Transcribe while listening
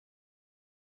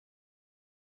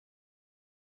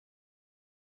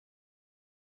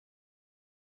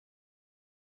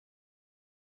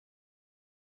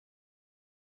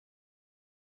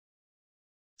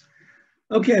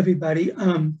Okay, everybody.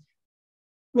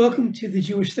 Welcome to the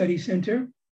Jewish Studies Center.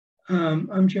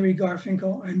 I'm Jerry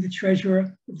Garfinkel. I'm the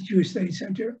treasurer of the Jewish Studies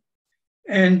Center.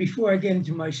 And before I get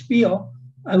into my spiel,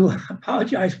 I will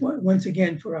apologize once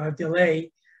again for our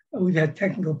delay. We've had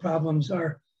technical problems.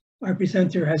 Our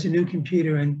presenter has a new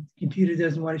computer and the computer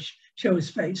doesn't want to show his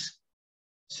face.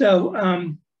 So,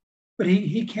 but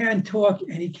he can talk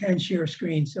and he can share a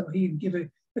screen. So he can give a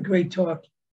great talk,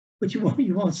 but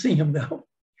you won't see him though.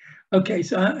 Okay,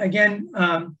 so again,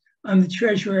 I'm the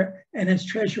treasurer, and as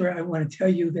treasurer, I want to tell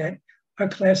you that our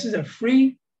classes are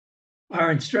free. Our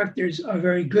instructors are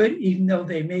very good, even though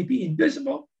they may be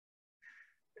invisible.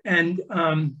 And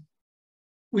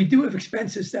we do have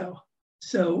expenses though.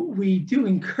 So we do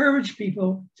encourage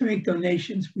people to make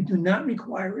donations. We do not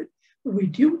require it, but we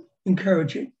do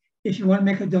encourage it. If you want to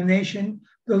make a donation,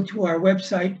 go to our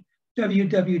website,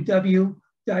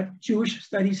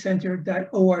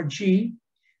 www.jewishstudiescenter.org,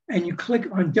 and you click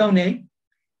on donate,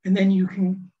 and then you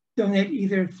can donate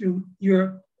either through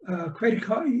your credit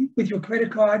card, with your credit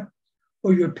card,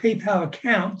 or your PayPal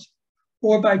account,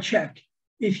 or by check.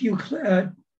 If you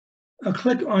click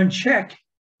on check,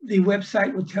 the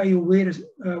website will tell you where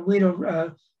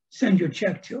to send your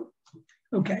check to.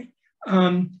 Okay.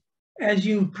 As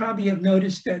you probably have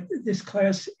noticed, that this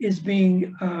class is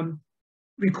being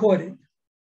recorded.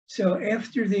 So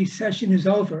after the session is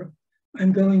over,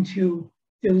 I'm going to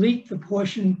delete the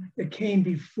portion that came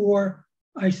before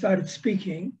I started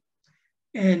speaking,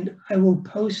 and I will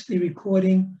post the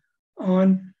recording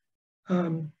on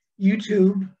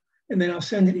YouTube, and then I'll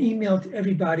send an email to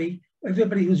everybody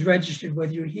who's registered,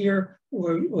 whether you're here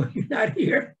or you're not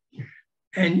here,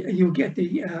 and you'll get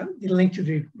the link to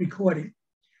the recording.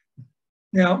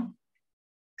 Now,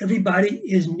 everybody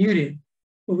is muted,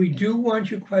 but we do want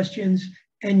your questions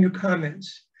and your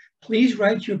comments. Please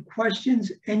write your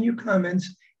questions and your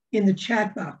comments in the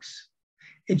chat box.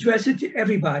 Address it to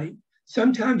everybody.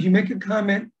 Sometimes you make a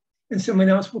comment and someone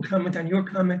else will comment on your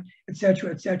comment, et cetera,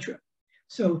 et cetera.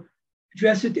 So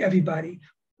address it to everybody.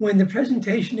 When the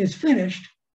presentation is finished,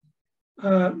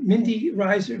 Mindy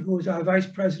Reiser, who is our vice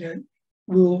president,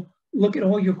 will look at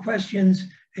all your questions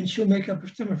and she'll make up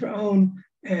some of her own,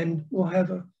 and we'll have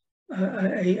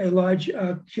a large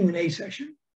Q&A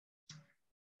session.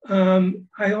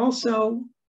 I also,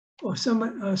 or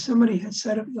somebody has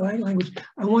set up the language.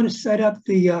 I want to set up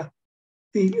the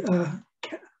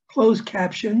closed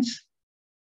captions.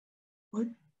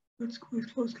 What's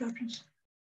closed captions?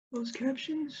 Closed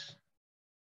captions.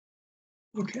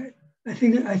 Okay, I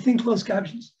think closed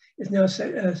captions is now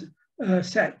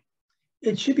set.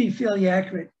 It should be fairly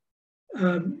accurate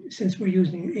since we're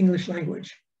using English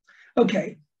language.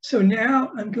 Okay, so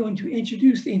now I'm going to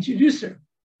introduce the introducer.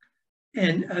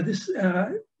 And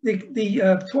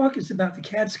the talk is about the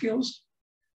Catskills.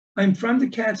 I'm from the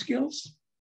Catskills,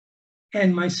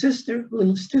 and my sister,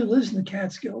 who still lives in the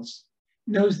Catskills,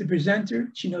 knows the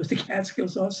presenter. She knows the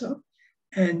Catskills also,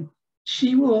 and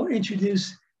she will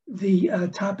introduce the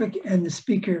topic and the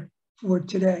speaker for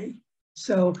today.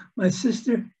 So my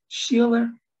sister,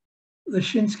 Sheila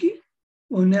Lashinsky,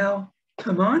 will now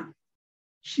come on.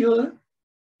 Sheila,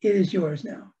 it is yours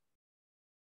now.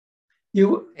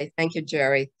 Okay, thank you,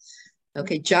 Jerry.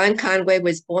 Okay, John Conway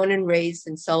was born and raised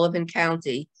in Sullivan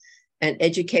County and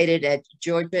educated at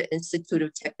Georgia Institute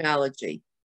of Technology.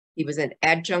 He was an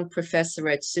adjunct professor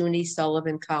at SUNY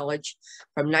Sullivan College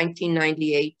from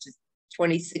 1998 to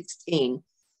 2016,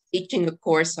 teaching a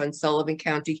course on Sullivan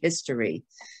County history.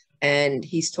 And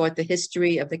he's taught the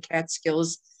history of the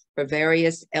Catskills for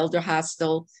various elder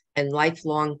hostel and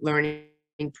lifelong learning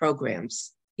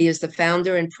programs. He is the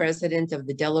founder and president of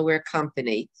the Delaware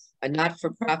Company, a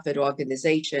not-for-profit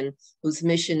organization whose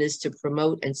mission is to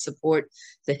promote and support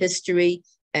the history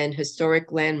and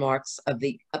historic landmarks of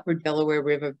the Upper Delaware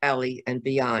River Valley and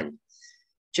beyond.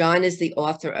 John is the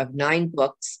author of 9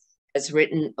 books, has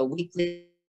written a weekly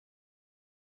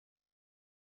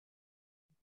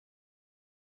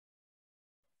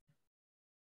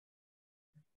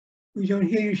We don't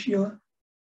hear you, Sheila.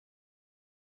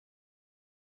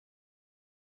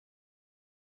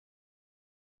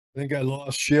 I think I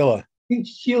lost Sheila. I think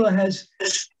Sheila has...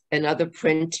 and other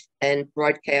print and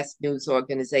broadcast news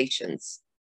organizations.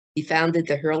 He founded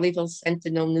the Hurleyville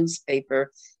Sentinel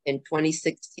newspaper in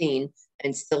 2016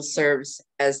 and still serves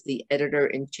as the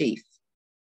editor-in-chief.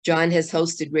 John has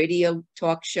hosted radio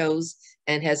talk shows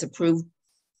and has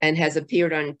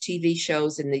appeared on TV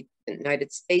shows in the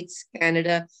United States,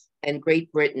 Canada, and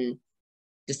Great Britain,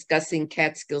 discussing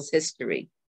Catskills history.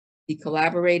 He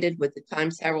collaborated with the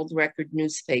Times Herald Record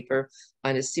newspaper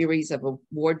on a series of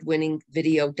award-winning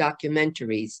video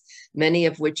documentaries, many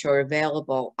of which are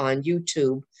available on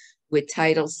YouTube with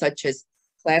titles such as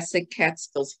Classic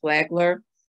Catskills Flagler,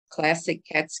 Classic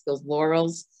Catskills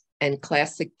Laurels, and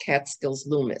Classic Catskills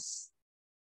Loomis.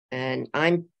 And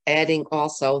I'm adding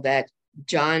also that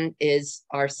John is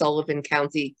our Sullivan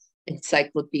County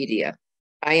encyclopedia.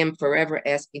 I am forever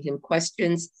asking him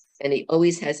questions, and he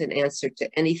always has an answer to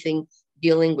anything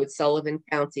dealing with Sullivan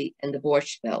County and the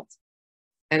Borscht Belt.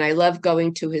 And I love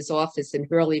going to his office in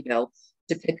Hurleyville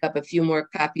to pick up a few more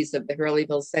copies of the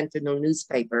Hurleyville Sentinel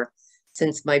newspaper,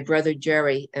 since my brother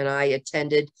Jerry and I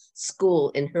attended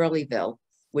school in Hurleyville,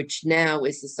 which now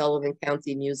is the Sullivan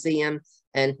County Museum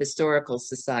and Historical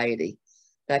Society.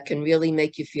 That can really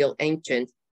make you feel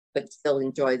ancient, but still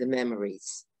enjoy the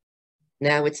memories.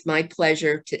 Now it's my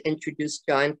pleasure to introduce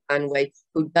John Conway,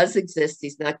 who does exist.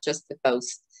 He's not just a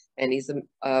ghost, and he's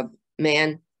a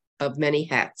man of many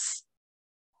hats.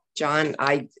 John,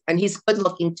 and he's good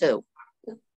looking too.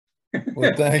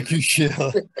 Well, thank you,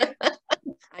 Sheila.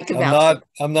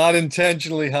 I'm not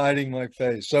intentionally hiding my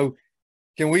face. So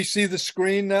can we see the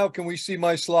screen now? Can we see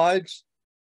my slides?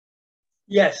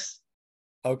 Yes.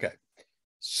 Okay.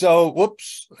 So,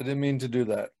 whoops, I didn't mean to do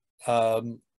that.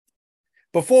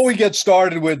 Before we get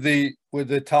started with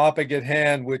the topic at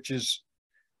hand, which is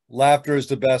laughter is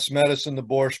the best medicine, the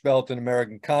Borscht Belt in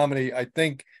American comedy, I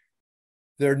think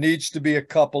there needs to be a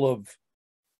couple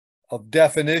of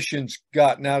definitions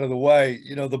gotten out of the way.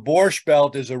 You know, the Borscht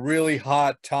Belt is a really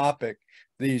hot topic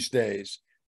these days,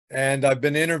 and I've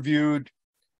been interviewed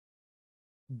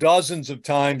dozens of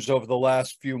times over the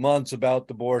last few months about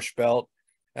the Borscht Belt,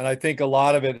 and I think a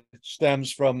lot of it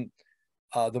stems from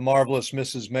the marvelous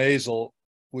Mrs. Maisel,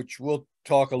 which we'll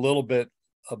talk a little bit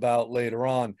about later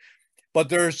on. But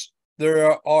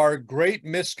there are great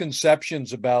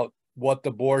misconceptions about what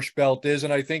the Borscht Belt is,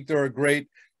 and I think there are great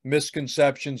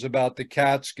misconceptions about the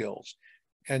Catskills.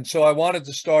 And so I wanted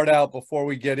to start out before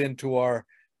we get into our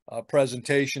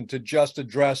presentation to just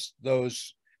address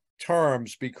those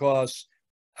terms, because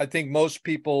I think most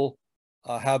people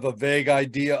have a vague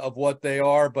idea of what they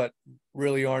are, but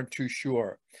really aren't too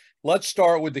sure. Let's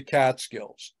start with the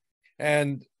Catskills.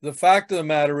 And the fact of the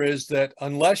matter is that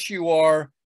unless you are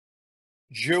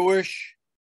Jewish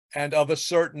and of a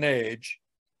certain age,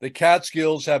 the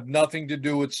Catskills have nothing to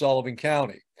do with Sullivan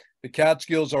County. The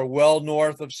Catskills are well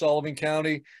north of Sullivan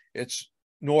County. It's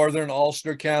northern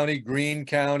Ulster County, Greene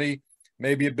County,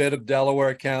 maybe a bit of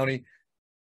Delaware County.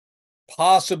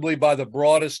 Possibly by the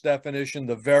broadest definition,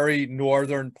 the very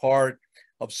northern part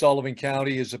of Sullivan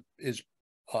County is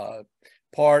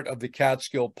part of the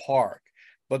Catskill Park.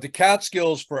 But the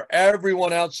Catskills, for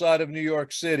everyone outside of New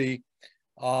York City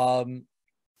of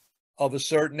a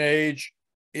certain age,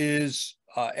 is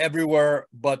everywhere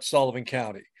but Sullivan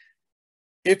County.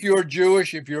 If you're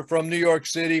Jewish, if you're from New York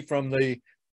City from the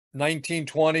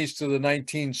 1920s to the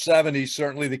 1970s,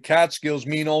 certainly the Catskills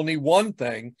mean only one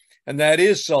thing, and that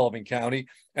is Sullivan County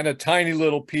and a tiny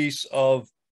little piece of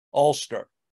Ulster.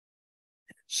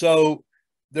 So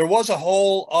there was a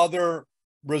whole other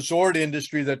resort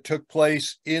industry that took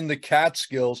place in the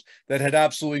Catskills that had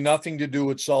absolutely nothing to do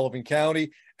with Sullivan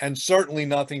County and certainly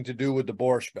nothing to do with the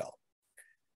Borscht Belt.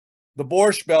 The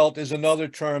Borscht Belt is another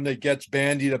term that gets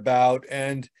bandied about,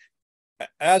 and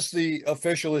as the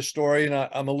official historian,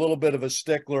 I'm a little bit of a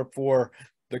stickler for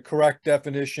the correct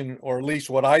definition, or at least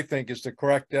what I think is the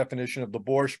correct definition of the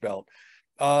Borscht Belt.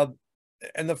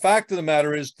 And the fact of the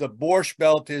matter is the Borscht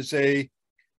Belt is a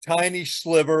tiny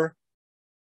sliver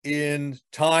in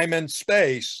time and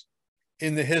space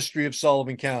in the history of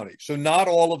Sullivan County. So not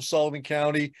all of Sullivan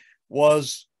County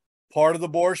was part of the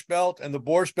Borscht Belt, and the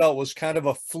Borscht Belt was kind of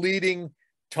a fleeting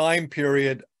time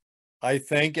period, I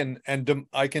think, and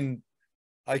I can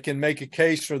make a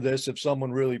case for this if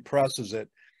someone really presses it,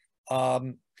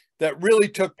 that really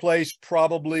took place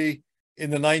probably in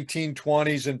the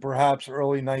 1920s and perhaps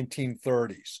early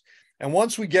 1930s. And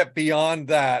once we get beyond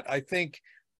that, I think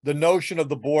the notion of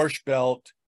the Borscht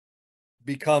Belt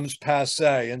becomes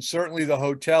passé, and certainly the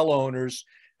hotel owners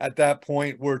at that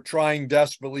point were trying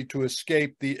desperately to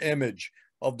escape the image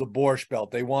of the Borscht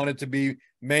Belt. They wanted to be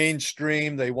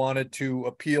mainstream. They wanted to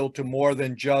appeal to more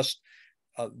than just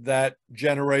that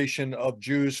generation of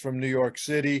Jews from New York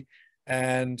City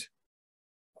and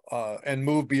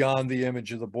move beyond the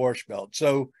image of the Borscht Belt.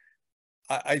 So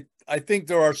I think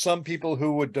there are some people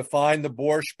who would define the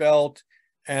Borscht Belt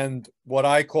and what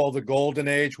I call the Golden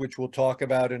Age, which we'll talk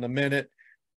about in a minute,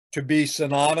 to be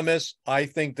synonymous. I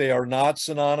think they are not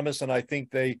synonymous, and I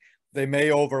think they may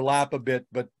overlap a bit,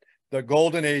 but the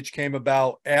Golden Age came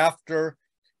about after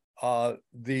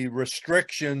the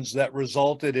restrictions that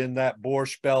resulted in that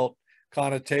Borscht Belt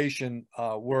connotation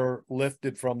were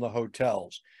lifted from the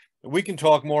hotels. We can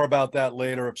talk more about that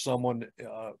later if someone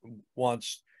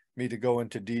wants me to go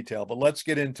into detail, but let's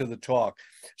get into the talk.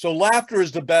 So laughter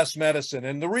is the best medicine.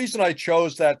 And the reason I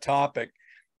chose that topic,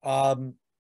 I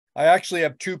actually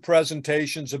have two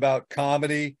presentations about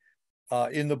comedy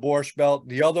in the Borscht Belt.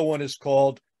 The other one is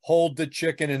called Hold the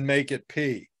Chicken and Make It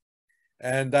Pee.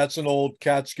 And that's an old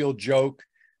Catskill joke.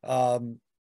 But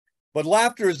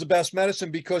laughter is the best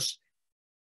medicine because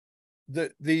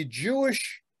the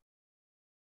Jewish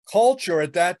culture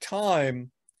at that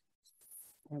time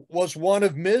was one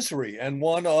of misery and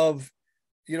one of,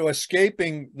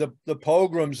 escaping the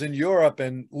pogroms in Europe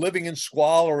and living in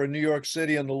squalor in New York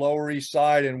City on the Lower East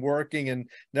Side and working and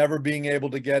never being able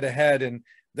to get ahead, and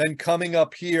then coming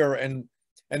up here and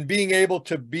being able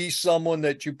to be someone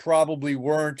that you probably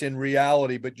weren't in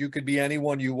reality, but you could be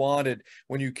anyone you wanted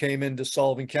when you came into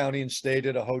Sullivan County and stayed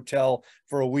at a hotel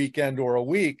for a weekend or a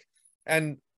week.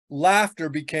 And laughter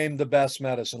became the best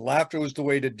medicine. Laughter was the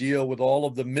way to deal with all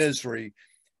of the misery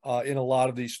in a lot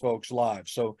of these folks'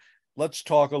 lives. So let's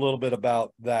talk a little bit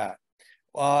about that.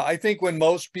 I think when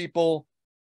most people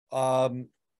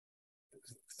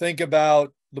think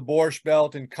about the Borscht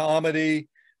Belt and comedy,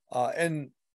 I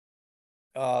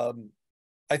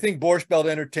think Borscht Belt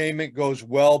entertainment goes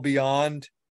well beyond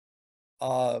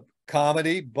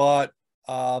comedy, but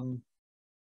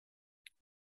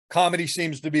comedy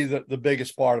seems to be the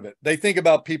biggest part of it. They think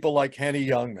about people like Henny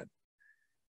Youngman.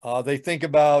 They think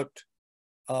about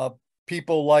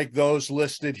people like those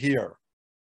listed here,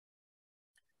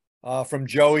 from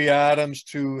Joey Adams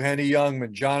to Henny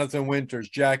Youngman, Jonathan Winters,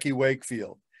 Jackie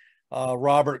Wakefield,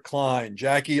 Robert Klein,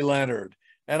 Jackie Leonard.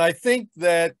 And I think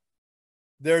that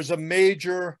there's a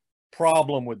major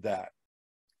problem with that.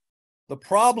 The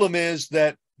problem is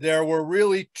that there were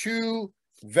really two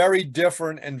very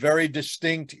different and very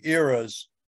distinct eras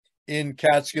in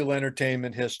Catskill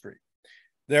entertainment history.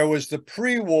 There was the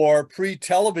pre-war,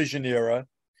 pre-television era,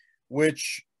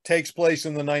 which takes place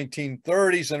in the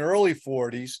 1930s and early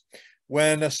 40s,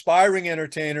 when aspiring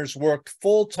entertainers worked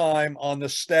full-time on the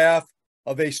staff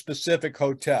of a specific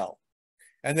hotel.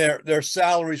 And their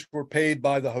salaries were paid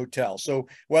by the hotel. So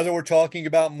whether we're talking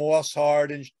about Moss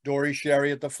Hart and Dory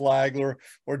Sherry at the Flagler,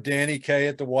 or Danny Kaye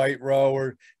at the White Row,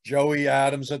 or Joey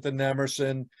Adams at the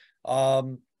Nemerson,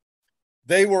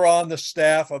 they were on the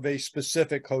staff of a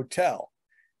specific hotel,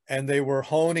 and they were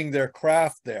honing their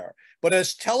craft there. But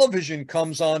as television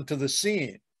comes onto the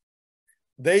scene,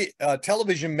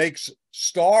 television makes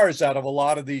stars out of a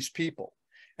lot of these people.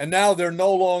 And now they're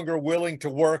no longer willing to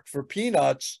work for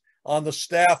peanuts on the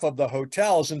staff of the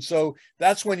hotels. And so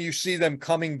that's when you see them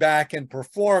coming back and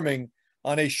performing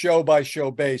on a show-by-show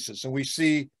basis. And we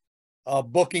see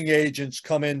booking agents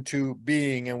come into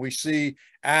being, and we see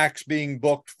acts being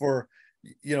booked for,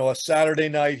 a Saturday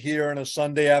night here and a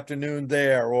Sunday afternoon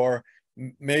there, or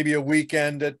maybe a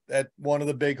weekend at one of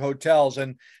the big hotels.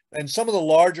 And some of the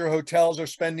larger hotels are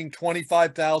spending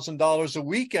 $25,000 a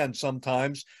weekend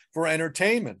sometimes for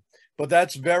entertainment. But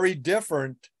that's very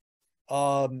different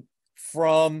from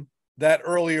that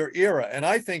earlier era. And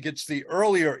I think it's the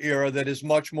earlier era that is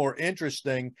much more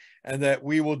interesting and that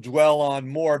we will dwell on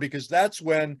more, because that's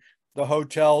when the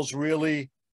hotels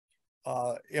really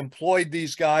employed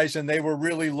these guys and they were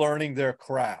really learning their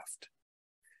craft.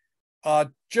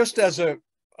 Just as a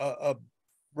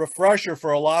refresher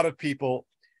for a lot of people,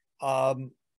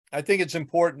 I think it's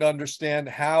important to understand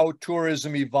how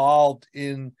tourism evolved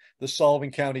in the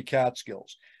Sullivan County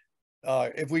Catskills.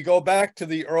 If we go back to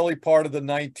the early part of the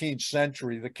 19th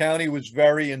century, the county was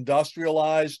very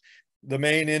industrialized. The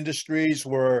main industries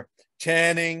were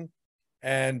tanning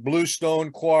and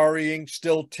bluestone quarrying.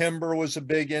 Still, timber was a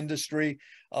big industry.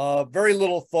 Very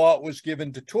little thought was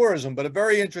given to tourism, but a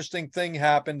very interesting thing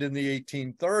happened in the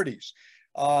 1830s.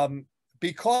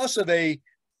 Because of a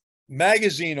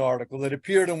magazine article that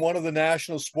appeared in one of the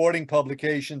national sporting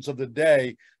publications of the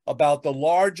day about the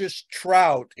largest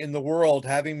trout in the world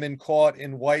having been caught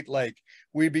in White Lake,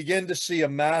 we begin to see a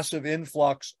massive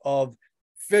influx of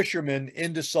fishermen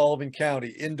into Sullivan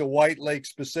County, into White Lake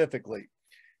specifically,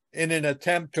 in an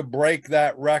attempt to break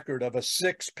that record of a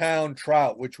 6-pound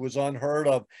trout, which was unheard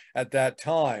of at that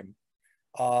time.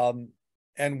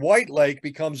 And White Lake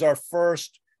becomes our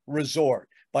first resort.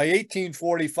 By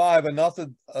 1845,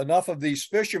 enough of these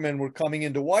fishermen were coming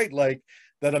into White Lake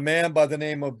that a man by the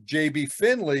name of J.B.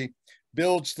 Finley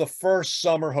builds the first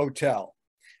summer hotel.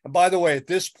 And by the way, at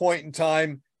this point in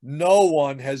time, no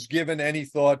one has given any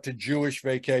thought to Jewish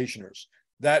vacationers.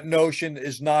 That notion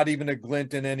is not even a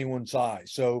glint in anyone's eye.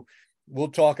 So We'll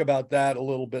talk about that a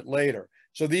little bit later.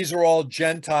 So these are all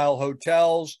Gentile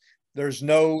hotels. There's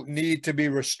no need to be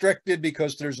restricted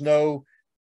because there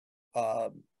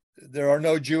are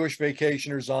no Jewish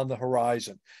vacationers on the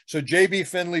horizon. So J.B.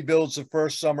 Finley builds the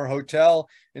first summer hotel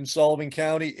in Sullivan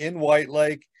County in White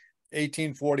Lake,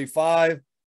 1845.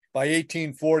 By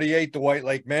 1848, the White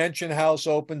Lake Mansion House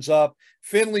opens up.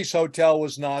 Finley's hotel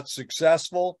was not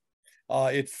successful.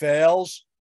 It fails.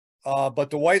 But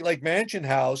the White Lake Mansion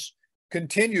House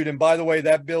continued. And by the way,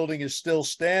 that building is still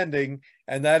standing.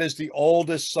 And that is the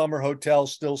oldest summer hotel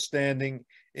still standing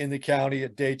in the county.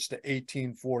 It dates to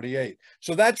 1848.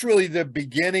 So that's really the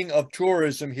beginning of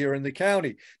tourism here in the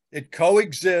county. It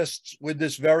coexists with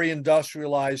this very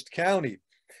industrialized county.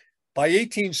 By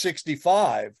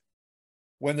 1865,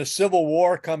 when the Civil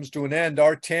War comes to an end,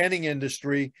 our tanning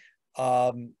industry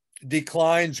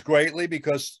declines greatly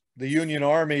because the Union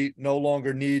Army no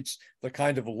longer needs the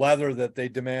kind of leather that they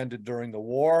demanded during the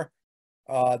war.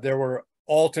 There were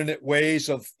alternate ways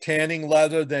of tanning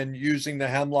leather than using the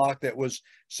hemlock that was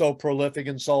so prolific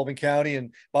in Sullivan County.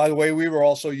 And by the way, we were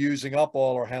also using up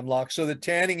all our hemlock. So the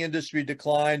tanning industry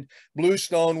declined,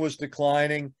 bluestone was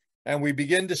declining, and we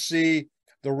begin to see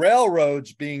the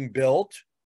railroads being built,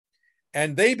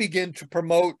 and they begin to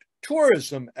promote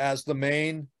tourism as the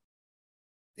main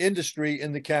industry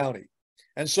in the county.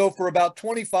 And so for about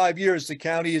 25 years, the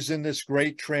county is in this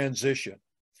great transition.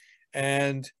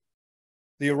 And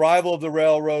the arrival of the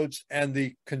railroads and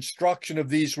the construction of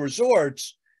these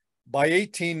resorts by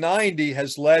 1890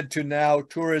 has led to now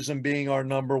tourism being our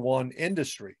 #1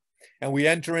 industry. And we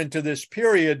enter into this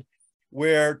period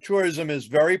where tourism is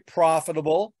very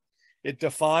profitable. It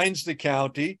defines the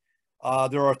county.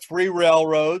 There are 3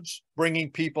 railroads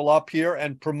bringing people up here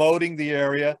and promoting the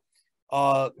area.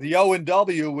 The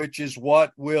O&W, which is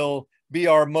what will be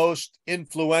our most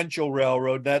influential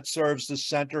railroad, that serves the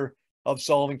center of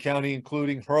Sullivan County,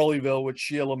 including Hurleyville, which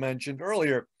Sheila mentioned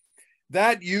earlier.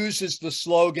 That uses the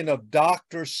slogan of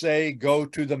 "Doctor Say Go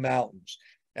to the Mountains."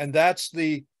 And that's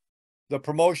the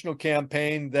promotional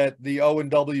campaign that the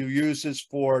O&W uses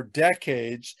for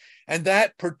decades. And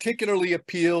that particularly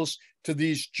appeals to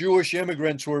these Jewish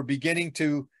immigrants who are beginning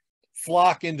to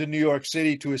flock into New York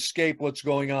City to escape what's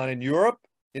going on in Europe,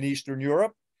 in Eastern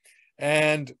Europe.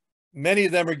 And many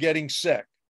of them are getting sick.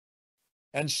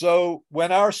 And so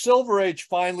when our Silver Age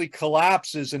finally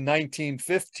collapses in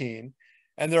 1915,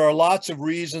 and there are lots of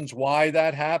reasons why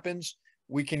that happens,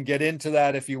 we can get into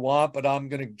that if you want, but I'm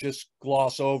going to just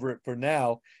gloss over it for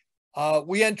now.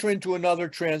 We enter into another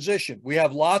transition. We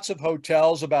have lots of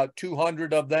hotels, about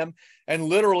 200 of them, and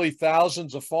literally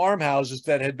thousands of farmhouses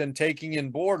that had been taking in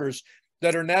boarders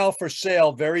that are now for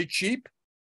sale very cheap.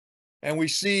 And we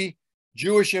see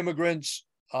Jewish immigrants,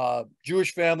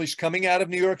 Jewish families coming out of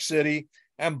New York City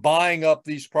and buying up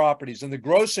these properties. And the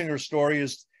Grossinger story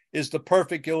is the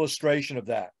perfect illustration of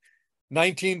that.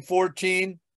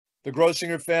 1914, the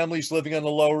Grossinger families living on the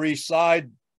Lower East Side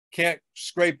can't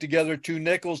scrape together 2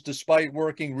 nickels despite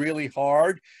working really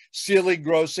hard. Selig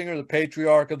Grossinger, the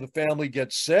patriarch of the family,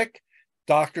 gets sick.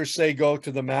 Doctors say go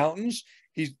to the mountains.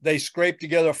 They scrape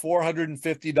together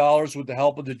 $450 with the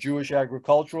help of the Jewish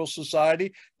Agricultural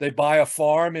Society. They buy a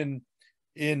farm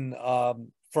in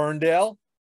Ferndale,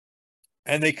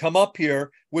 and they come up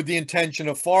here with the intention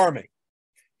of farming.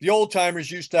 The old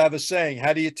timers used to have a saying,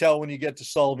 how do you tell when you get to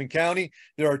Sullivan County?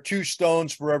 There are 2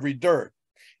 stones for every dirt.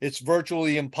 It's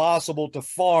virtually impossible to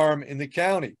farm in the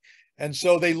county. And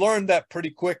so they learned that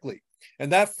pretty quickly.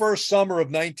 And that first summer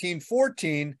of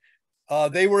 1914,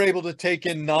 they were able to take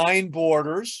in 9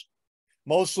 boarders,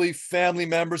 mostly family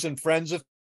members and friends of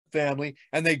family,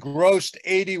 and they grossed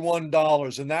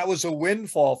 $81. And that was a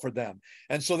windfall for them.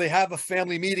 And so they have a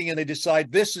family meeting and they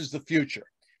decide this is the future.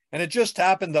 And it just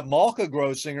happened that Malka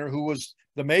Grossinger, who was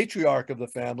the matriarch of the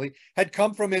family, had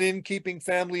come from an innkeeping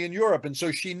family in Europe. And so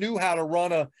she knew how to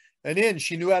run an inn.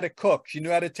 She knew how to cook. She knew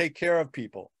how to take care of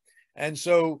people. And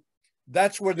so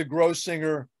that's where the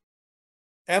Grossinger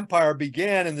empire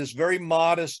began, in this very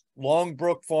modest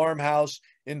Longbrook farmhouse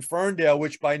in Ferndale,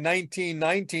 which by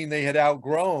 1919 they had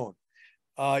outgrown,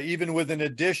 even with an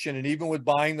addition and even with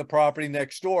buying the property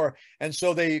next door. And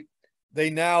so they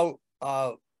now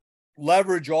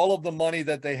leverage all of the money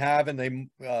that they have, and they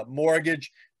mortgage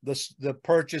the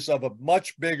purchase of a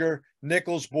much bigger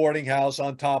Nichols boarding house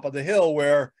on top of the hill,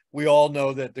 where we all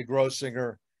know that the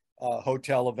Grossinger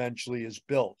hotel eventually is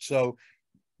built. So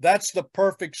that's the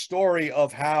perfect story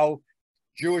of how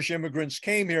Jewish immigrants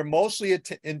came here, mostly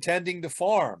intending to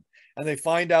farm. And they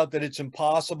find out that it's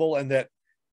impossible and that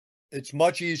it's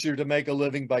much easier to make a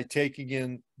living by taking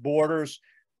in boarders.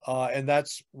 And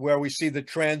that's where we see the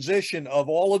transition of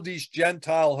all of these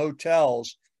Gentile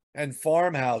hotels and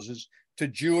farmhouses to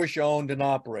Jewish owned and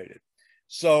operated.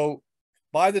 So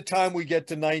by the time we get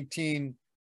to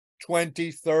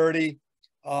 1920, 30,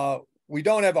 we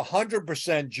don't have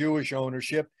 100% Jewish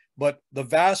ownership, but the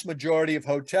vast majority of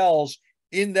hotels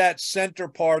in that center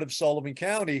part of Sullivan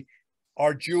County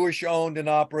are Jewish owned and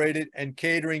operated and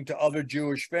catering to other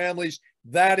Jewish families.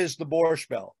 That is the Borscht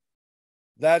Belt.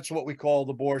 That's what we call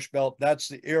the Borscht Belt. That's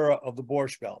the era of the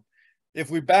Borscht Belt. If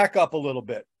we back up a little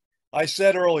bit, I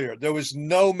said earlier, there was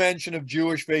no mention of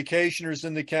Jewish vacationers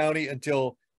in the county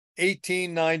until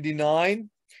 1899.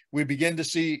 We begin to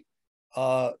see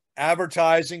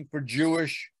advertising for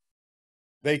Jewish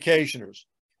vacationers.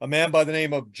 A man by the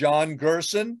name of John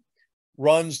Gerson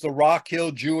runs the Rock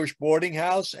Hill Jewish Boarding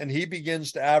House, and he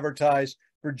begins to advertise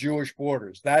for Jewish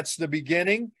boarders. That's the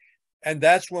beginning, and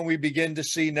that's when we begin to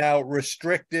see now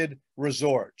restricted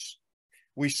resorts.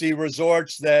 We see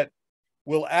resorts that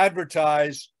will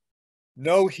advertise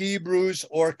no Hebrews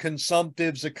or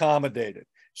consumptives accommodated.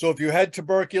 So if you had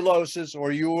tuberculosis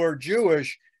or you were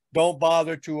Jewish, don't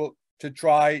bother to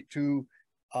try to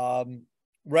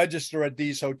register at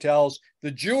these hotels.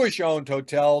 The Jewish-owned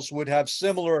hotels would have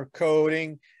similar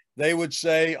coding. They would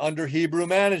say under Hebrew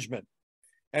management.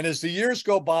 And as the years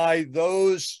go by,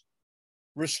 those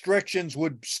restrictions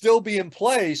would still be in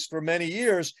place for many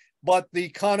years, but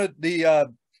the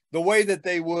way that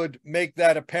they would make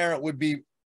that apparent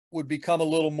would become a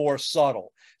little more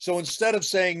subtle. So instead of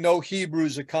saying no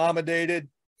Hebrews accommodated,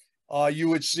 you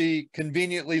would see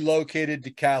conveniently located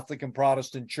to Catholic and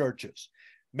Protestant churches.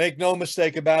 Make no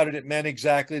mistake about it, it meant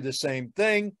exactly the same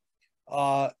thing.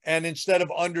 And instead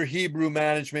of under Hebrew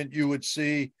management, you would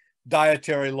see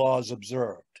dietary laws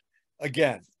observed.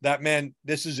 Again, that meant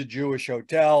this is a Jewish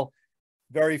hotel.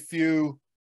 Very few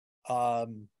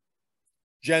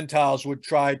Gentiles would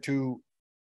try to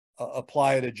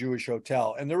apply at a Jewish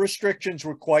hotel. And the restrictions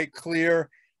were quite clear,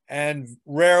 and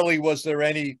rarely was there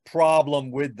any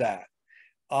problem with that.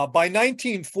 By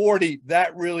 1940,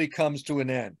 that really comes to an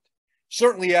end.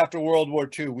 Certainly after World War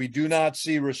II, we do not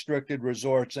see restricted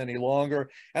resorts any longer.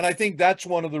 And I think that's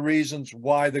one of the reasons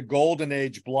why the Golden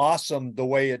Age blossomed the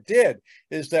way it did,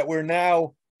 is that we're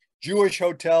now Jewish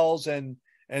hotels and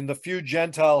the few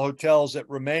Gentile hotels that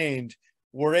remained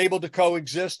were able to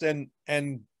coexist, and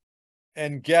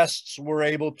guests were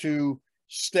able to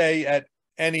stay at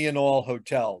any and all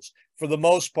hotels. For the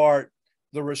most part,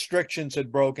 the restrictions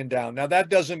had broken down. Now, that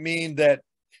doesn't mean that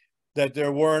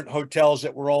there weren't hotels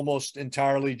that were almost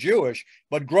entirely Jewish,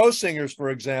 but Grossingers, for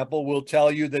example, will tell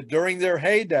you that during their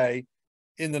heyday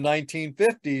in the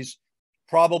 1950s,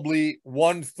 probably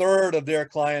 1/3 of their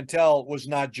clientele was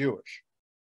not Jewish.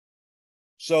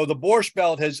 So the Borscht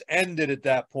Belt has ended at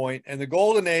that point, and the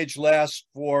Golden Age lasts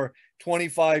for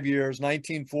 25 years,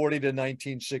 1940 to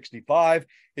 1965.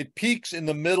 It peaks in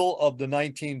the middle of the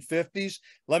 1950s.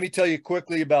 Let me tell you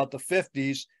quickly about the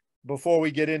 50s before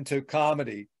we get into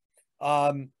comedy.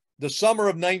 The summer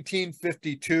of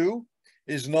 1952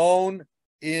 is known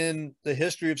in the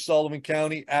history of Sullivan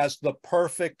County as the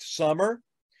perfect summer,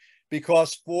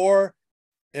 because for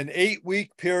an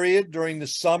 8-week period during the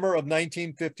summer of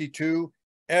 1952,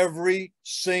 every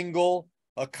single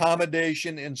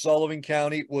accommodation in Sullivan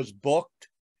County was booked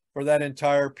for that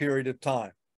entire period of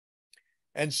time.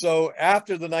 And so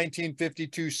after the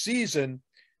 1952 season,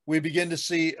 we begin to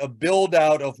see a build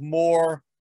out of more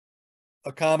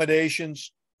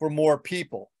accommodations for more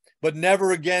people, but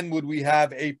never again would we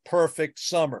have a perfect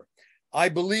summer. I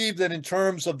believe that in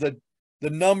terms of the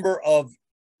number of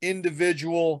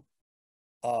individual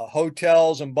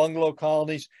hotels and bungalow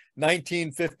colonies,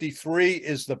 1953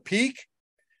 is the peak.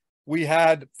 We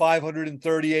had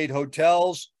 538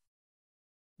 hotels,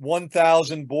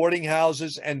 1,000 boarding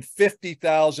houses, and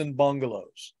 50,000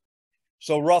 bungalows.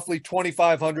 So roughly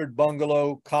 2,500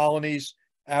 bungalow colonies,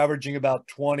 averaging about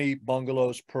 20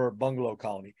 bungalows per bungalow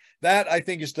colony. That, I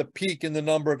think, is the peak in the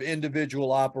number of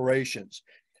individual operations.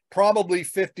 Probably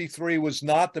 53 was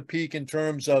not the peak in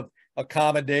terms of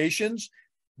accommodations,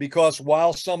 because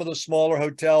while some of the smaller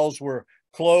hotels were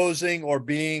closing or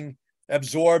being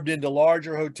absorbed into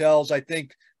larger hotels, I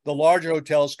think the larger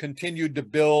hotels continued to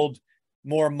build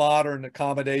more modern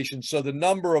accommodations. So the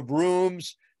number of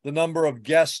rooms, the number of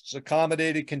guests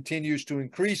accommodated continues to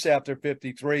increase after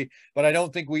 53, but I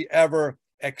don't think we ever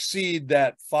exceed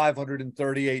that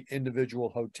 538 individual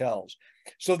hotels.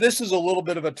 So this is a little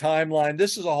bit of a timeline.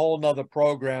 This is a whole nother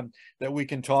program that we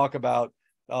can talk about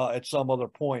at some other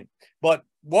point. But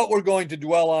what we're going to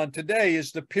dwell on today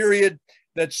is the period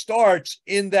that starts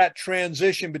in that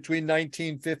transition between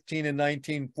 1915 and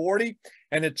 1940.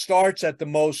 And it starts at the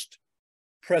most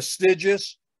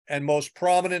prestigious and most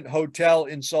prominent hotel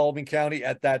in Sullivan County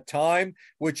at that time,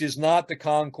 which is not the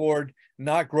Concord,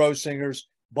 not Grossinger's,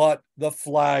 but the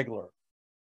Flagler.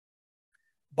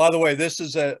 By the way, this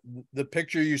is the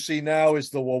picture you see now is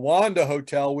the Wawanda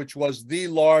Hotel, which was the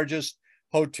largest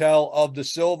hotel of the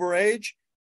Silver Age.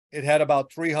 It had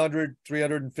about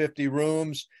 350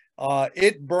 rooms.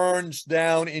 It burns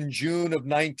down in June of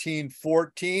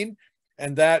 1914,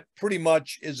 and that pretty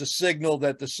much is a signal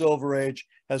that the Silver Age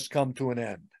has come to an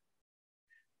end.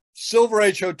 Silver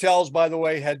Age hotels, by the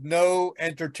way, had no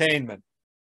entertainment.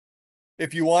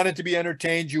 If you wanted to be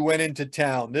entertained, you went into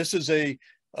town. This is a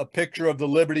picture of the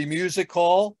Liberty Music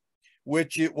Hall,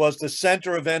 which it was the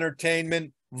center of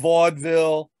entertainment,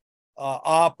 vaudeville,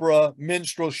 opera,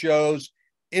 minstrel shows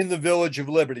in the Village of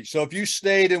Liberty. So if you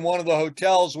stayed in one of the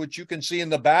hotels, which you can see in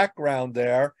the background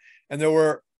there, and there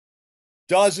were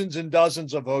dozens and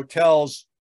dozens of hotels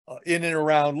in and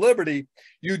around Liberty,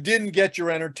 you didn't get your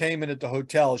entertainment at the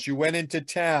hotels. You went into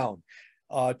town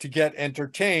to get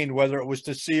entertained, whether it was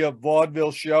to see a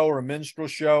vaudeville show or a minstrel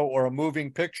show or a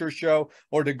moving picture show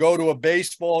or to go to a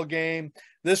baseball game.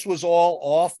 This was all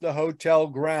off the hotel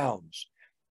grounds.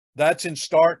 That's in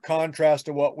stark contrast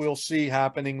to what we'll see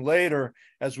happening later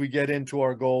as we get into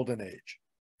our golden age.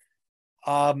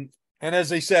 And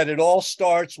as I said, it all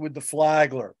starts with the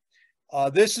Flagler.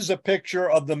 This is a picture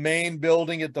of the main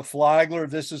building at the Flagler.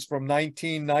 This is from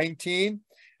 1919.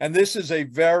 And this is a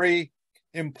very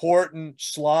important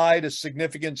slide, a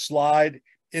significant slide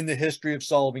in the history of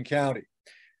Sullivan County.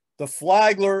 The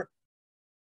Flagler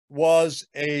was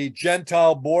a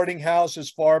Gentile boarding house as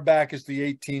far back as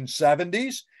the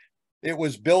 1870s. It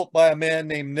was built by a man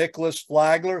named Nicholas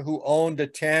Flagler, who owned a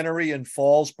tannery in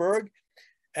Fallsburg,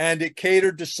 and it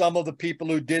catered to some of the people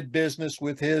who did business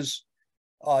with his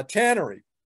tannery.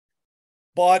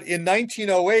 But in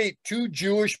 1908, two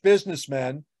Jewish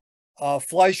businessmen,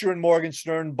 Fleischer and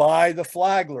Morgenstern, buy the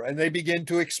Flagler, and they begin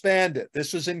to expand it.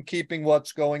 This is in keeping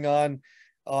what's going on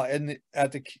in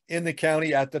the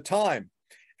county at the time.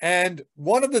 And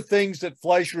one of the things that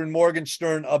Fleischer and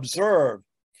Morgenstern observe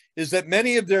is that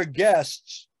many of their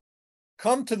guests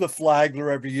come to the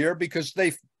Flagler every year because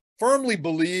they firmly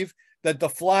believe that the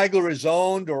Flagler is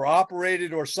owned or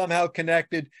operated or somehow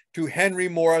connected to Henry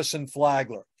Morrison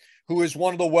Flagler, who is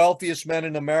one of the wealthiest men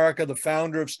in America, the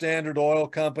founder of Standard Oil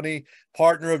Company,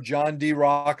 partner of John D.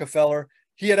 Rockefeller.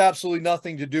 He had absolutely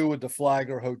nothing to do with the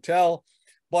Flagler Hotel,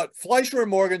 but Fleischer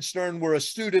and Morgenstern were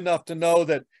astute enough to know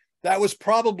that that was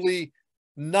probably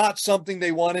not something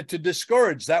they wanted to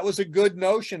discourage. That was a good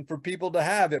notion for people to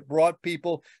have. It brought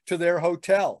people to their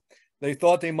hotel. They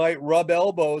thought they might rub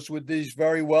elbows with these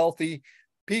very wealthy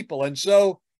people. And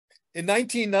so in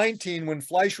 1919, when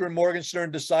Fleischer and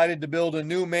Morgenstern decided to build a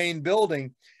new main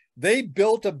building, they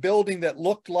built a building that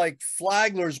looked like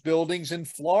Flagler's buildings in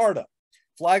Florida.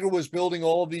 Flagler was building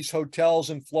all of these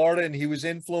hotels in Florida, and he was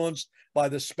influenced by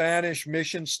the Spanish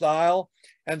mission style.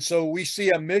 And so we see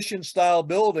a mission style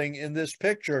building in this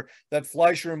picture that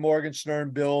Fleischer and Morgenstern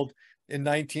built in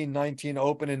 1919,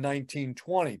 open in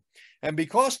 1920. And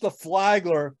because the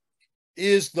Flagler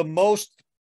is the most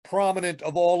prominent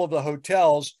of all of the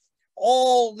hotels,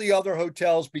 all the other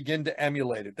hotels begin to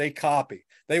emulate it. They copy.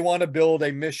 They want to build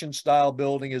a mission style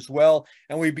building as well.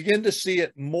 And we begin to see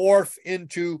it morph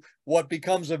into what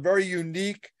becomes a very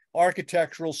unique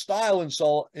architectural style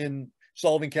in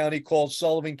Sullivan County called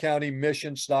Sullivan County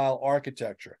mission style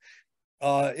architecture.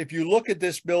 If you look at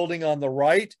this building on the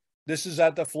right, this is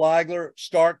at the Flagler,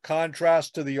 stark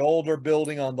contrast to the older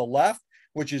building on the left,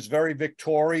 which is very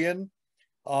Victorian.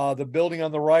 The building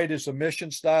on the right is a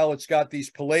mission style. It's got these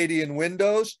Palladian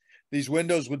windows, these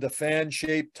windows with the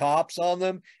fan-shaped tops on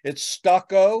them. It's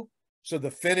stucco, so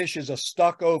the finish is a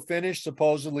stucco finish,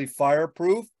 supposedly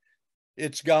fireproof.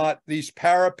 It's got these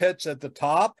parapets at the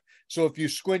top, so if you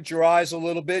squint your eyes a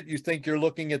little bit, you think you're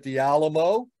looking at the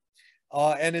Alamo.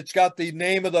 And it's got the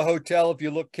name of the hotel. If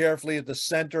you look carefully at the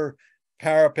center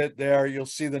parapet there, you'll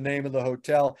see the name of the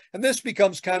hotel. And this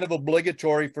becomes kind of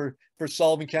obligatory for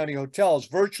Sullivan County hotels.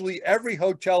 Virtually every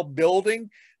hotel building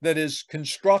that is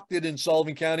constructed in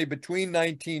Sullivan County between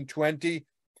 1920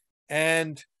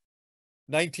 and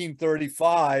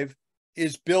 1935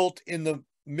 is built in the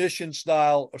mission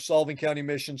style or Sullivan County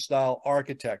mission style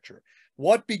architecture.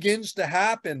 What begins to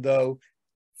happen, though,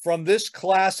 from this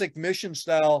classic mission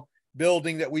style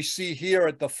building that we see here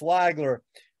at the Flagler,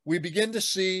 we begin to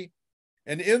see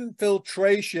an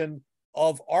infiltration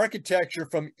of architecture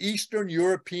from Eastern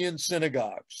European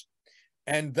synagogues.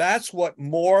 And that's what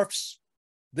morphs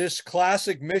this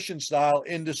classic mission style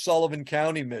into Sullivan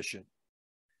County mission.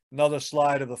 Another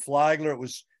slide of the flagler. It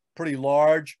was pretty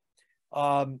large.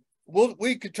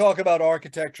 We could talk about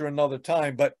architecture another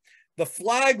time, but the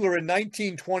flagler in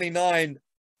 1929,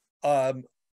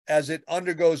 as it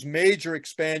undergoes major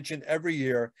expansion every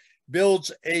year,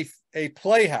 builds a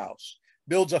playhouse,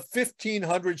 builds a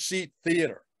 1,500-seat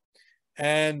theater.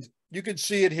 And you can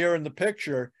see it here in the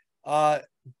picture.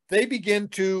 They begin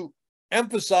to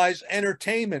emphasize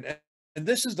entertainment. And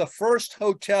this is the first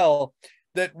hotel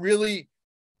that really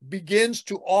begins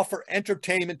to offer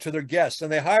entertainment to their guests.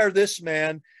 And they hire this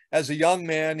man as a young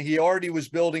man. He already was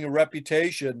building a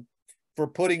reputation for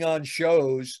putting on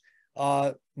shows.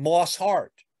 Moss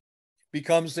Hart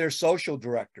becomes their social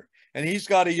director. And he's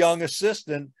got a young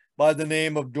assistant by the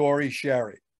name of Dory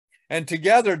Sherry. And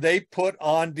together they put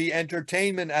on the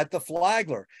entertainment at the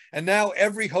flagler. And now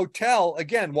every hotel,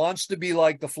 again, wants to be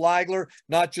like the flagler,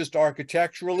 not just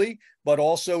architecturally, but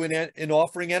also in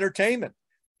offering entertainment.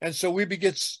 And so we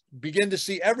begin to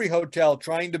see every hotel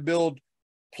trying to build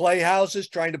playhouses,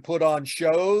 trying to put on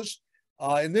shows.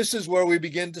 And this is where we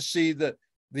begin to see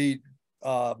the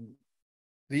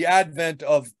advent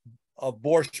of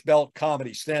Borscht Belt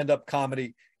comedy, stand-up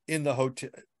comedy in the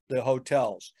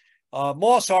hotels.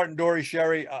 Moss Hart and Dory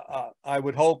Sherry, I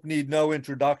would hope, need no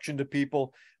introduction to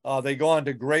people. They go on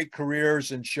to great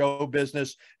careers in show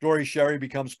business. Dory Sherry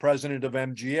becomes president of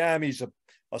MGM. He's a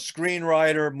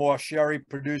screenwriter. Moss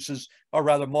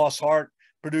Hart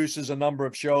produces a number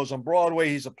of shows on Broadway.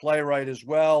 He's a playwright as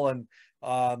well. And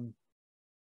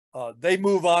they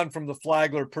move on from the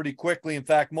flagler pretty quickly. In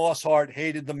fact, Moss Hart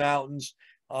hated the mountains.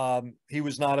 He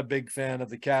was not a big fan of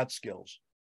the Catskills.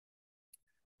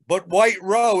 But White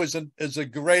Row is a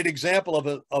great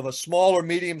example of a small or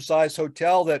medium-sized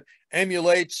hotel that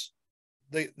emulates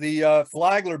the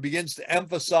flagler, begins to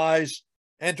emphasize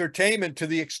entertainment to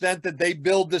the extent that they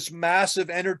build this massive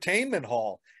entertainment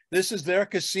hall. This is their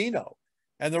casino.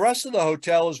 And the rest of the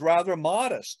hotel is rather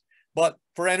modest. But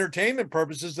for entertainment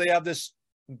purposes, they have this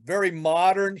very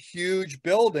modern, huge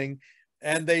building.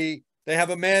 And they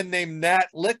have a man named Nat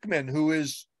Lickman, who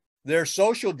is their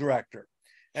social director.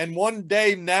 And one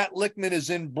day, Nat Lickman is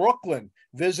in Brooklyn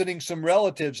visiting some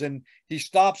relatives, and he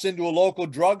stops into a local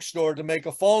drugstore to make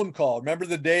a phone call. Remember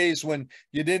the days when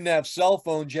you didn't have cell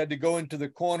phones, you had to go into the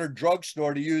corner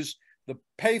drugstore to use the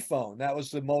payphone. That was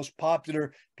the most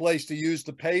popular place to use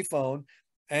the payphone.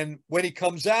 And when he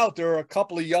comes out, there are a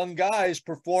couple of young guys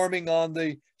performing on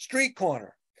the street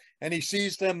corner, and he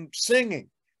sees them singing,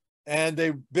 and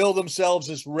they bill themselves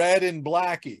as Red and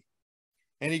Blackie.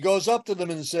 And he goes up to them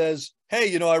and says,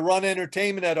 "Hey, I run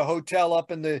entertainment at a hotel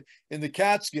up in the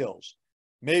Catskills.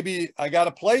 Maybe I got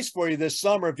a place for you this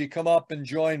summer if you come up and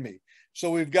join me."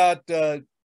 So we've got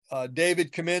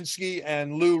David Kaminsky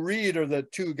and Lou Reed are the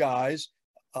two guys,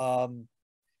 and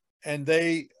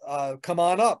they come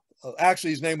on up. Actually,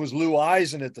 his name was Lou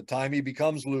Eisen at the time. He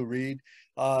becomes Lou Reed,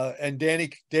 and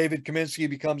David Kaminsky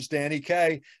becomes Danny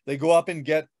Kaye. They go up and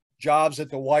get jobs at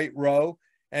the White Row.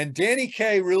 And Danny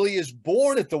Kaye really is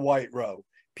born at the White Row.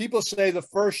 People say the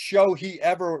first show he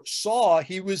ever saw,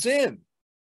 he was in.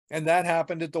 And that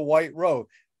happened at the White Row.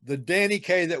 The Danny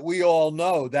Kaye that we all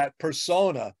know, that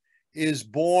persona, is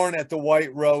born at the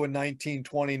White Row in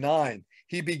 1929.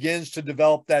 He begins to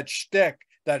develop that shtick,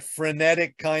 that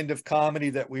frenetic kind of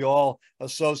comedy that we all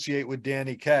associate with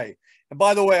Danny Kaye. And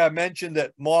by the way, I mentioned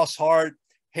that Moss Hart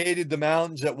hated the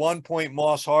mountains. At one point,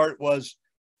 Moss Hart was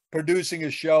producing a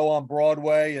show on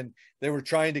Broadway, and they were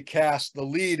trying to cast the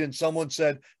lead. And someone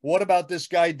said, "What about this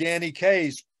guy, Danny Kaye?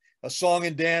 He's a song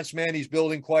and dance man. He's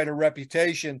building quite a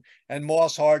reputation." And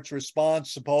Moss Hart's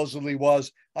response supposedly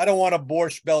was, "I don't want a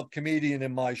Borscht Belt comedian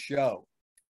in my show."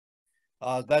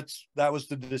 That was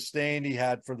the disdain he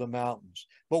had for the mountains.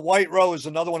 But White Row is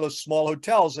another one of those small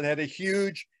hotels that had a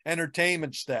huge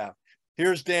entertainment staff.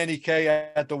 Here's Danny Kaye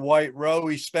at the White Row.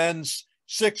 He spends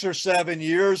 6 or 7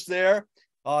 years there.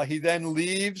 He then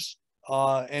leaves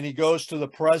and he goes to the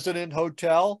President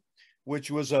Hotel, which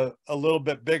was a little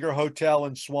bit bigger hotel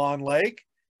in Swan Lake.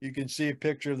 You can see a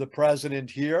picture of the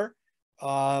president here.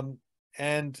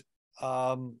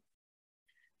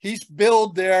 He's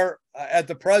billed there at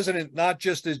the President, not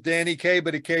just as Danny Kaye,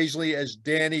 but occasionally as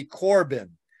Danny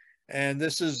Corbin. And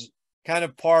this is kind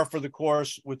of par for the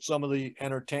course with some of the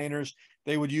entertainers.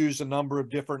 They would use a number of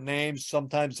different names.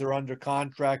 Sometimes they're under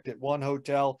contract at one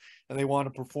hotel and they want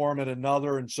to perform at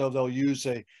another, and so they'll use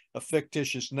a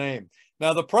fictitious name.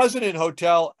 Now, the President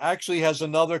Hotel actually has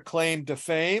another claim to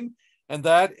fame, and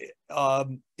that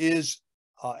is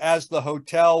as the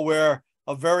hotel where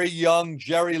a very young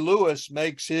Jerry Lewis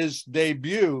makes his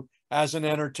debut as an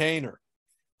entertainer.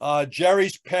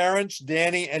 Jerry's parents,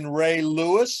 Danny and Ray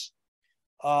Lewis,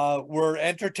 were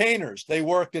entertainers. They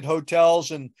worked at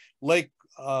hotels in Lakewood,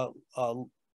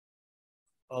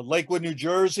 New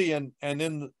Jersey, and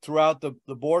throughout the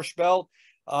Borscht Belt,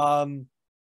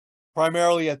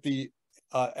 primarily at the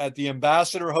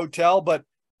Ambassador Hotel. But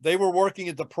they were working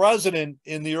at the President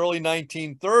in the early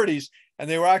 1930s, and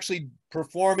they were actually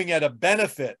performing at a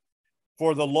benefit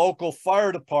for the local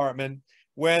fire department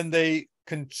when they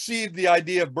conceived the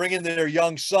idea of bringing their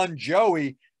young son,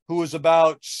 Joey, who was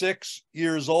about 6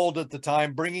 years old at the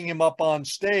time, bringing him up on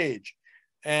stage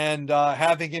and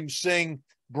having him sing,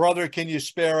 "Brother, Can You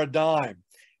Spare a Dime?"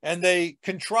 And they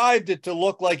contrived it to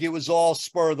look like it was all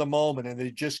spur of the moment, and they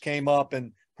just came up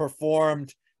and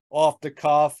performed off the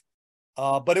cuff.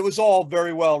 But it was all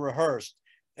very well rehearsed.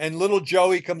 And little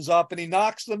Joey comes up and he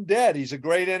knocks them dead. He's a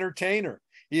great entertainer,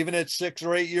 even at 6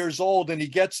 or 8 years old. And he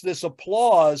gets this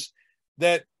applause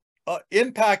that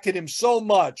impacted him so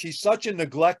much. He's such a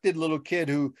neglected little kid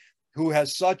who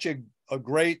has such a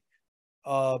great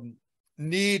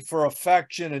need for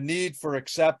affection, a need for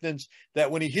acceptance,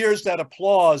 that when he hears that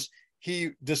applause,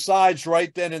 he decides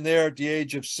right then and there at the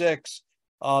age of 6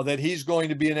 that he's going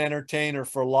to be an entertainer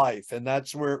for life. And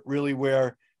that's where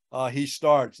he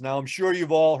starts. Now, I'm sure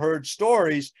you've all heard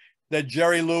stories that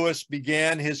Jerry Lewis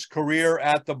began his career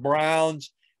at the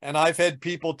Browns. And I've had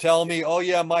people tell me, "Oh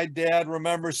yeah, my dad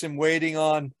remembers him waiting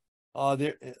on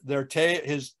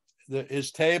his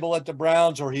table at the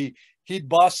Browns," or he'd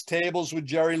bust tables with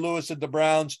Jerry Lewis at the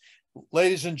Browns.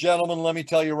 Ladies and gentlemen, let me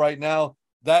tell you right now,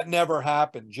 that never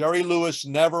happened. Jerry Lewis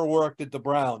never worked at the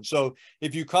Browns. So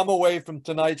if you come away from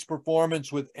tonight's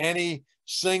performance with any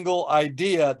single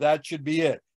idea, that should be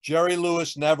it. Jerry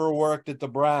Lewis never worked at the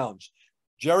Browns.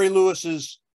 Jerry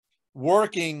Lewis's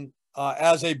working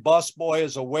as a busboy,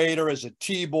 as a waiter, as a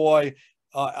T-boy,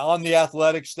 on the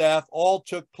athletic staff, all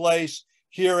took place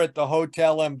here at the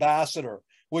Hotel Ambassador,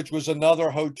 which was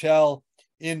another hotel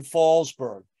in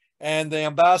Fallsburg. And the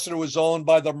Ambassador was owned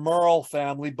by the Merle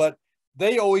family, but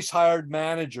they always hired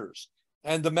managers.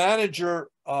 And the managers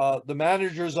of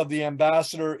the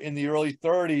Ambassador in the early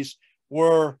 30s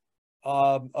were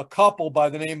a couple by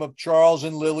the name of Charles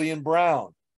and Lillian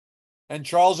Brown. And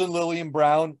Charles and Lillian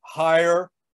Brown hire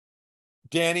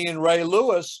Danny and Ray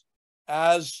Lewis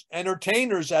as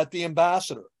entertainers at the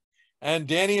Ambassador. And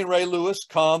Danny and Ray Lewis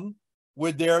come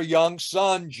with their young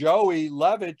son, Joey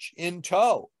Levitch, in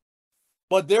tow.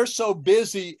 But they're so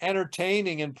busy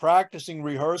entertaining and practicing,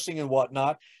 rehearsing and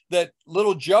whatnot, that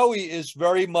little Joey is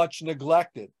very much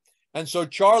neglected. And so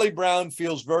Charlie Brown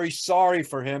feels very sorry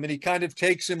for him, and he kind of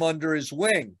takes him under his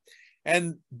wing.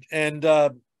 And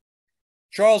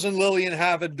Charles and Lillian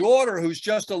have a daughter who's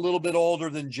just a little bit older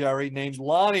than Jerry, named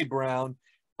Lonnie Brown,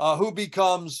 who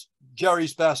becomes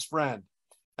Jerry's best friend.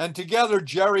 And together,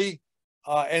 Jerry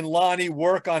and Lonnie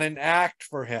work on an act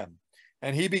for him,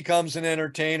 and he becomes an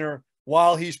entertainer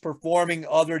while he's performing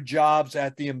other jobs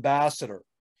at the Ambassador.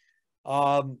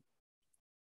 But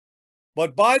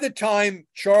by the time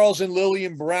Charles and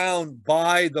Lillian Brown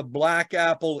buy the Black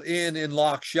Apple Inn in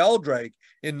Loch Sheldrake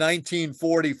in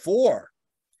 1944,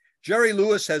 Jerry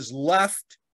Lewis has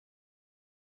left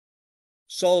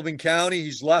Sullivan County.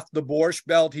 He's left the Borscht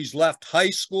Belt. He's left high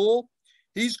school.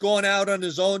 He's gone out on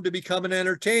his own to become an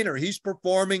entertainer. He's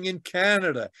performing in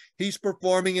Canada. He's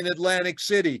performing in Atlantic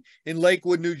City, in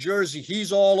Lakewood, New Jersey.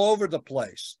 He's all over the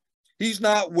place. He's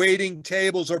not waiting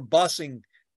tables or bussing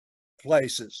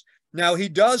places. Now, he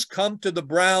does come to the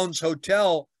Browns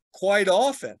Hotel quite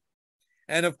often.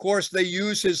 And of course, they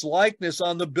use his likeness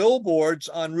on the billboards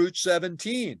on Route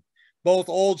 17, both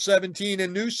Old 17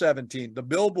 and New 17. The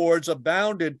billboards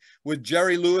abounded with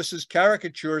Jerry Lewis's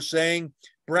caricature saying,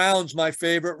 "Browns, my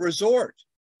favorite resort."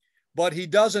 But he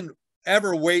doesn't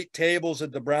ever wait tables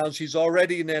at the Browns. He's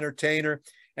already an entertainer.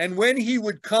 And when he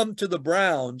would come to the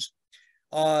Browns,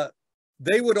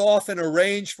 they would often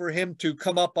arrange for him to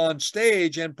come up on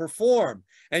stage and perform.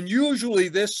 And usually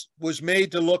this was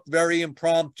made to look very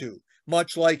impromptu,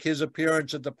 much like his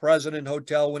appearance at the President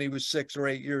Hotel when he was 6 or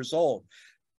 8 years old.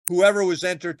 Whoever was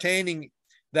entertaining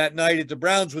that night at the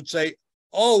Browns would say,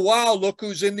 "Oh, wow, look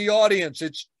who's in the audience.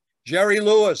 It's Jerry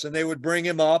Lewis." And they would bring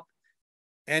him up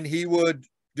and he would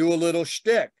do a little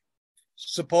shtick,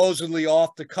 supposedly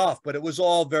off the cuff, but it was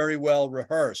all very well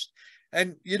rehearsed.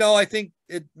 And, you know, I think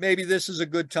maybe this is a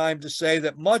good time to say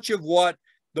that much of what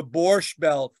the Borscht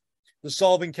Belt, the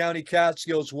Sullivan County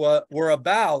Catskills were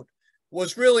about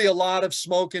was really a lot of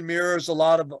smoke and mirrors, a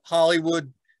lot of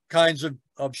Hollywood kinds of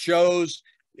shows.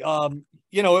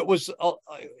 You know, it was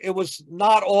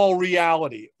not all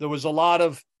reality. There was a lot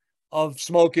of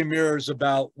smoke and mirrors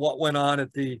about what went on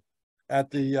at the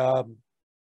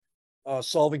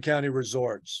Sullivan County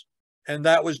resorts. And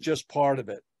that was just part of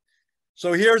it.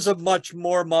 So here's a much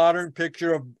more modern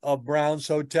picture of Brown's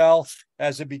Hotel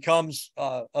as it becomes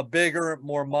a bigger,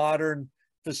 more modern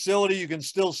facility. You can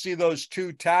still see those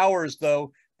two towers,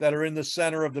 though, that are in the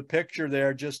center of the picture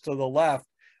there, just to the left,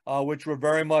 which were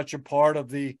very much a part of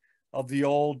the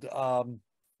old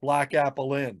Black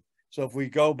Apple Inn. So if we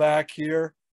go back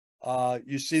here,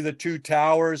 you see the two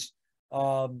towers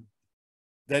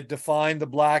that define the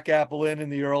Black Apple Inn in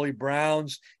the early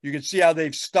Browns. You can see how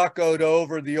they've stuccoed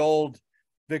over the old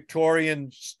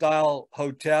Victorian style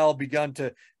hotel, begun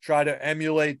to try to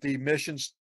emulate the Mission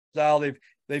style.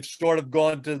 They've sort of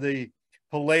gone to the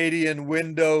Palladian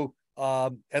window,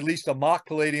 at least a mock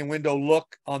Palladian window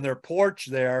look on their porch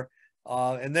there.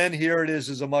 And then here it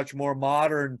is a much more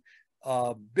modern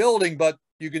building, but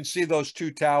you can see those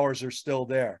two towers are still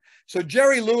there. So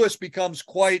Jerry Lewis becomes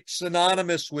quite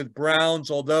synonymous with Brown's,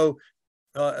 although,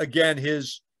 again,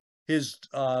 his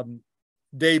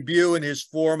debut and his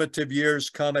formative years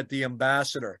come at the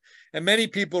Ambassador. And many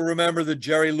people remember the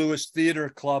Jerry Lewis Theater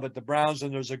Club at the Browns,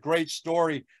 and there's a great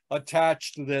story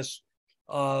attached to this,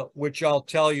 which I'll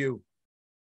tell you.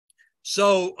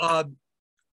 So,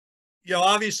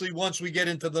 obviously, once we get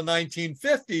into the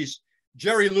 1950s,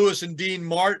 Jerry Lewis and Dean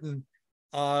Martin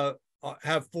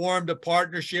have formed a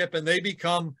partnership, and they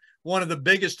become one of the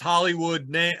biggest Hollywood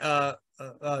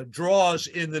draws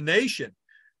in the nation.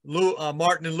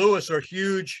 Martin and Lewis are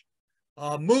huge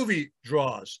movie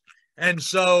draws. And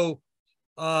so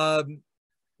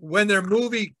when their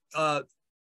movie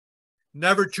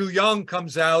Never Too Young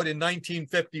comes out in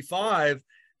 1955,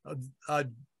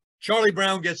 Charlie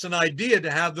Brown gets an idea to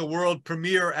have the world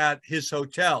premiere at his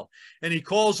hotel. And he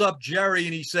calls up Jerry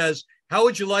and he says, how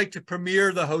would you like to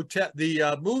premiere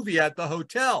the movie at the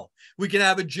hotel? We can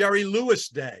have a Jerry Lewis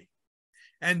Day.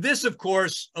 And this, of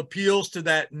course, appeals to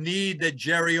that need that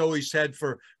Jerry always had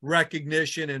for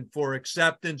recognition and for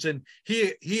acceptance. And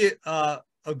he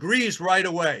agrees right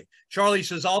away. Charlie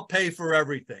says, I'll pay for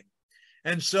everything.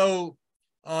 And so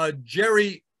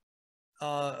Jerry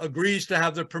agrees to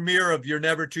have the premiere of You're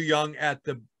Never Too Young at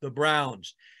the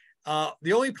Browns.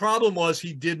 The only problem was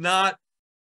he did not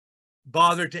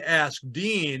bother to ask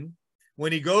Dean.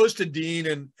 When he goes to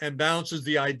Dean and bounces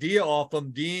the idea off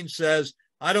him, Dean says,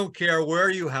 I don't care where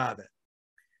you have it.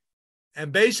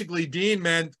 And basically Dean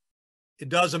meant it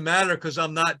doesn't matter because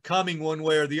I'm not coming one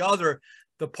way or the other.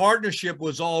 The partnership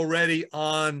was already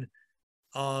on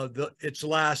its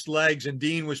last legs, and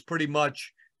Dean was pretty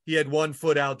much, he had one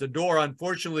foot out the door.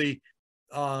 Unfortunately,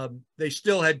 they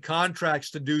still had contracts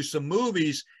to do some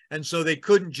movies, and so they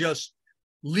couldn't just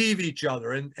leave each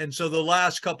other. And so the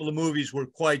last couple of movies were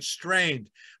quite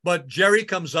strained. But Jerry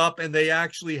comes up and they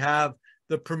actually have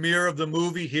the premiere of the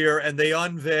movie here, and they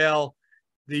unveil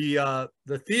the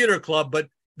theater club. But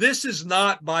this is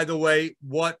not, by the way,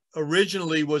 what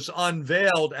originally was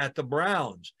unveiled at the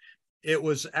Browns. It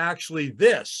was actually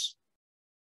this,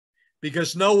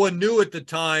 because no one knew at the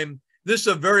time. This is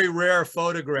a very rare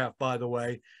photograph, by the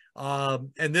way.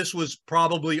 And this was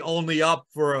probably only up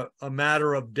for a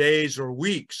matter of days or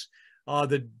weeks.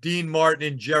 The Dean Martin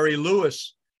and Jerry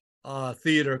Lewis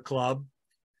Theater Club,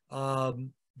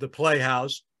 the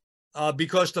Playhouse,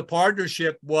 because the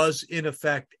partnership was in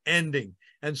effect ending.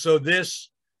 And so this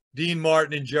Dean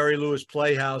Martin and Jerry Lewis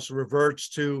Playhouse reverts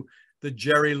to the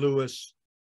Jerry Lewis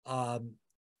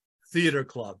Theater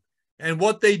Club. And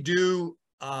what they do,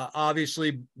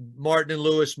 obviously, Martin and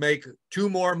Lewis make 2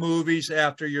 more movies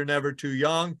after You're Never Too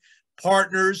Young.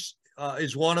 Partners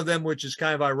is one of them, which is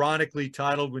kind of ironically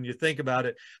titled when you think about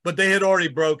it. But they had already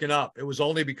broken up. It was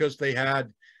only because they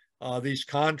had these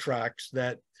contracts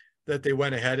that they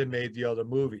went ahead and made the other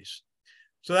movies.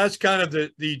 So that's kind of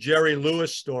the Jerry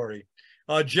Lewis story.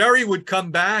 Jerry would come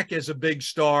back as a big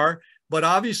star, but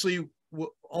obviously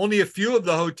only a few of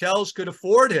the hotels could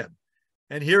afford him.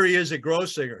 And here he is at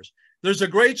Grossinger's. There's a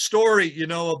great story,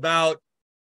 about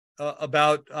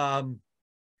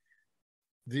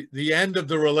the end of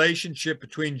the relationship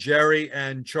between Jerry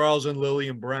and Charles and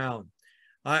Lillian Brown.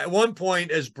 At one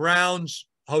point, as Brown's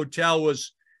hotel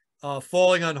was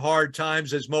falling on hard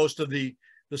times, as most of the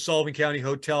Sullivan County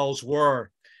hotels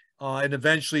were, and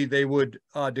eventually they would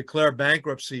declare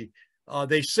bankruptcy,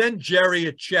 they sent Jerry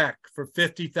a check for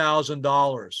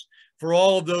 $50,000 for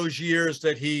all of those years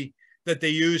that they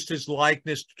used his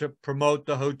likeness to promote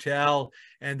the hotel,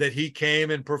 and that he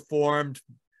came and performed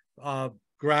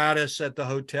gratis at the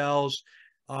hotels.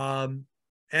 And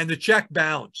the check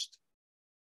bounced.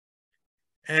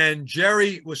 And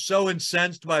Jerry was so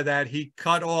incensed by that, he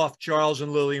cut off Charles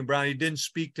and Lillian Brown. He didn't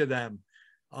speak to them.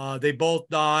 They both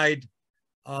died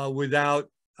without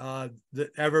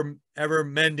ever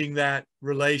mending that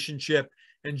relationship.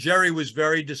 And Jerry was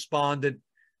very despondent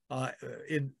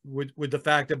with the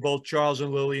fact that both Charles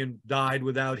and Lillian died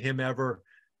without him ever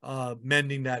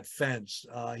mending that fence.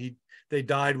 They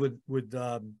died with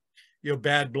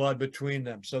bad blood between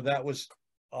them. So that was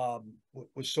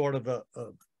sort of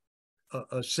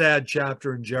a sad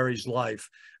chapter in Jerry's life.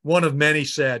 One of many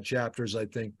sad chapters, I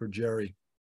think, for Jerry.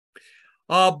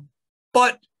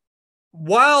 But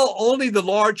while only the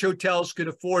large hotels could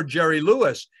afford Jerry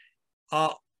Lewis,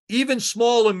 even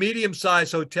small and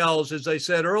medium-sized hotels, as I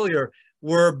said earlier,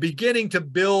 were beginning to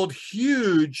build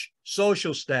huge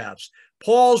social staffs.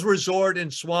 Paul's Resort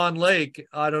in Swan Lake,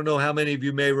 I don't know how many of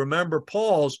you may remember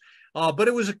Paul's, but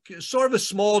it was sort of a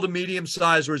small to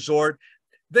medium-sized resort.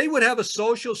 They would have a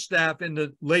social staff in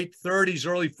the late 30s,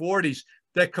 early 40s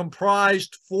that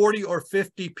comprised 40 or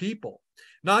 50 people,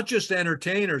 not just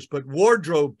entertainers, but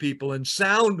wardrobe people and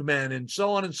sound men and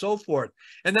so on and so forth.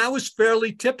 And that was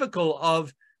fairly typical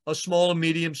of a small and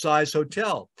medium-sized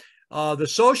hotel. The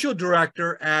social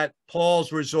director at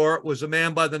Paul's Resort was a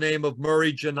man by the name of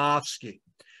Murray Janofsky.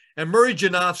 And Murray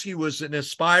Janofsky was an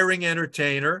aspiring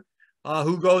entertainer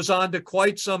who goes on to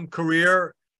quite some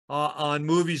career on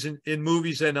movies, in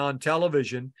movies and on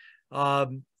television,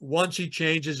 once he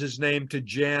changes his name to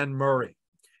Jan Murray.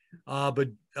 But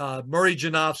Murray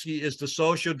Janofsky is the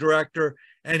social director,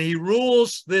 and he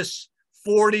rules this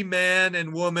 40-man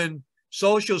and woman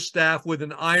social staff with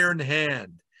an iron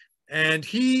hand. And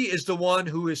he is the one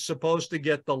who is supposed to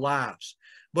get the laughs.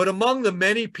 But among the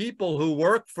many people who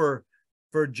work for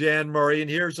Jan Murray, and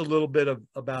here's a little bit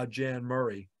about Jan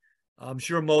Murray. I'm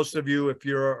sure most of you, if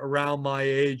you're around my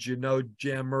age, you know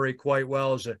Jan Murray quite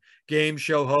well as a game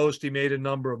show host. He made a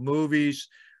number of movies,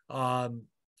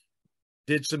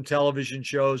 did some television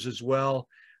shows as well.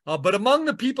 But among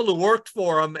the people who worked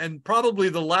for him, and probably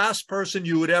the last person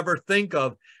you would ever think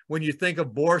of when you think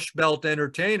of Borscht Belt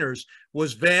entertainers,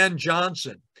 was Van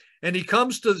Johnson. And he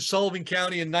comes to Sullivan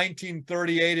County in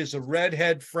 1938 as a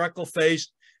redhead,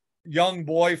 freckle-faced young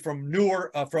boy from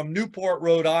Newport,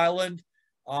 Rhode Island,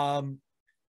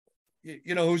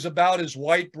 who's about as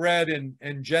white bread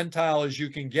and Gentile as you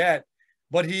can get.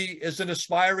 But he is an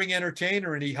aspiring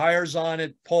entertainer, and he hires on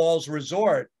at Paul's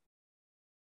Resort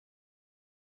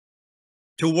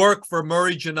to work for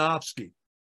Murray Janofsky.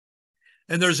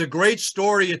 And there's a great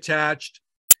story attached.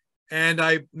 And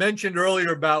I mentioned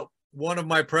earlier about one of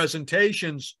my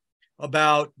presentations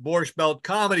about Borscht Belt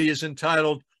comedy is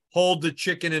entitled Hold the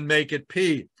Chicken and Make It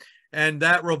Pee. And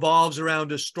that revolves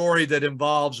around a story that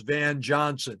involves Van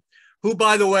Johnson, who,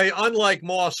 by the way, unlike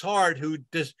Moss Hart, who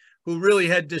really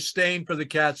had disdain for the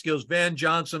Catskills, Van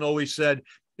Johnson always said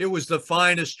it was the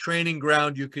finest training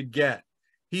ground you could get.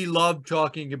 He loved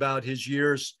talking about his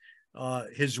years,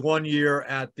 his 1 year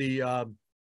at the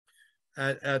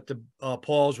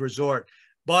Paul's Resort.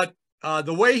 But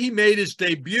the way he made his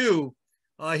debut,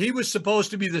 he was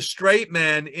supposed to be the straight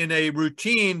man in a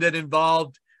routine that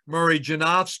involved Murray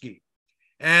Janofsky.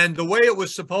 And the way it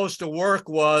was supposed to work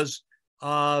was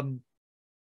that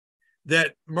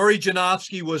Murray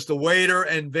Janofsky was the waiter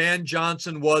and Van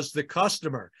Johnson was the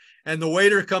customer. And the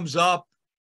waiter comes up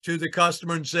to the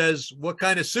customer and says, "What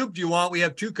kind of soup do you want? We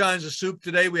have two kinds of soup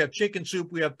today. We have chicken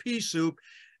soup, we have pea soup."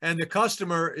 And the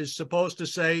customer is supposed to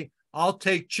say, "I'll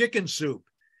take chicken soup."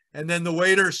 And then the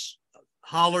waiter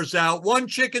hollers out, "One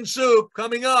chicken soup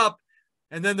coming up."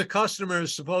 And then the customer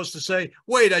is supposed to say,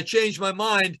 "Wait, I changed my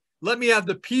mind. Let me have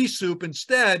the pea soup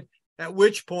instead." At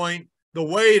which point the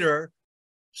waiter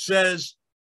says,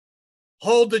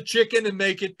 "Hold the chicken and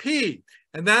make it pea."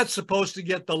 And that's supposed to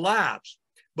get the laughs.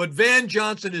 But Van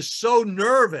Johnson is so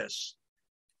nervous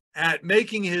at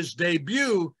making his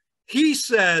debut, he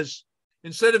says,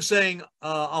 instead of saying,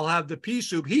 "I'll have the pea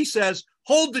soup," he says,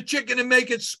 "Hold the chicken and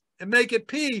make it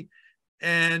pea."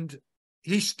 And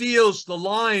he steals the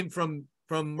line from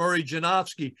Murray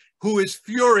Janofsky, who is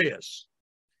furious.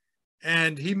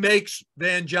 And he makes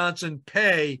Van Johnson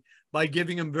pay by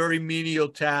giving him very menial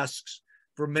tasks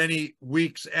for many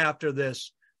weeks after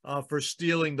this for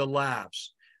stealing the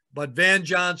laughs. But Van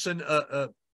Johnson,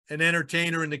 an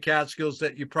entertainer in the Catskills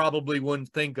that you probably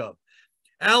wouldn't think of.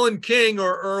 Alan King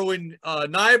or Erwin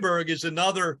Nyberg is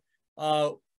another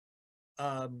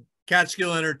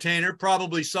Catskill entertainer,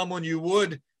 probably someone you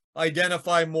would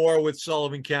identify more with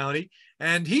Sullivan County.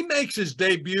 And he makes his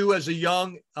debut as a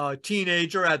young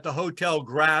teenager at the Hotel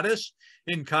Gratis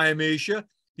in Kiamesha.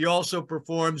 He also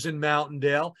performs in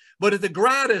Mountaindale. But at the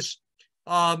Gratis,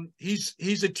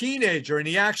 he's a teenager, and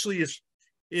he actually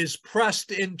is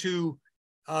pressed into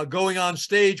going on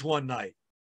stage one night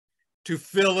to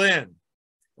fill in.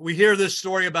 We hear this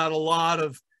story about a lot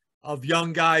of of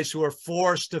young guys who are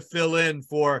forced to fill in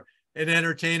for an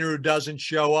entertainer who doesn't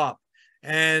show up.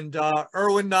 And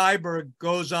Erwin Nyberg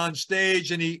goes on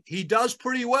stage and he does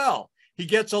pretty well. He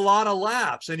gets a lot of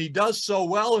laughs, and he does so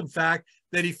well, in fact,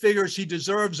 that he figures he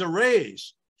deserves a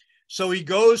raise. So he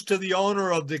goes to the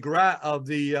owner of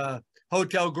the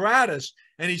Hotel Gratis,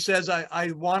 and he says,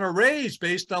 I want a raise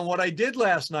based on what I did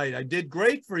last night. I did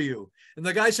great for you. And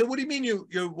the guy said, what do you mean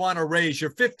you want a raise?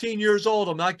 You're 15 years old.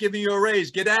 I'm not giving you a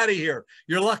raise. Get out of here.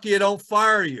 You're lucky I don't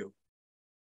fire you.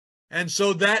 And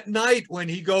so that night when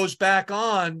he goes back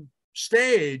on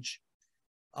stage,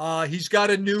 he's got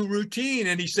a new routine.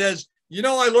 And he says, you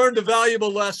know, I learned a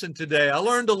valuable lesson today. I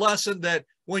learned a lesson that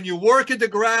when you work at the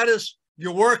Gratis,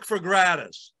 you work for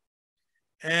gratis.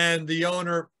 And the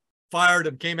owner fired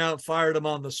him, came out and fired him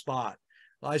on the spot.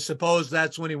 I suppose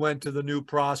that's when he went to the New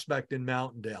Prospect in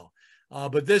Mountaindale.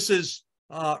 But this is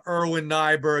Erwin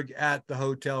Nyberg at the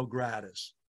Hotel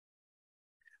Gratis.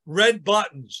 Red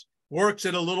Buttons works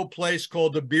at a little place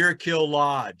called the Beer Kill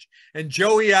Lodge. And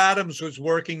Joey Adams was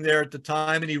working there at the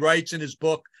time, and he writes in his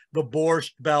book, The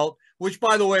Borscht Belt, which,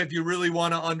 by the way, if you really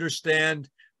want to understand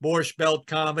Borscht Belt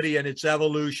comedy and its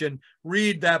evolution,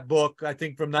 read that book, I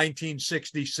think from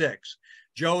 1966.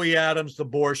 Joey Adams, The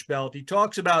Borscht Belt. He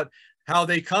talks about how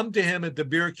they come to him at the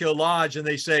Beer Kill Lodge and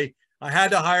they say, I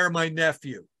had to hire my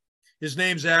nephew. His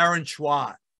name's Aaron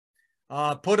Schwatt.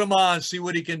 Put him on, see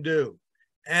what he can do.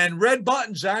 And Red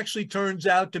Buttons actually turns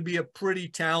out to be a pretty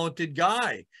talented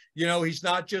guy. You know, he's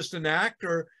not just an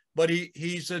actor, but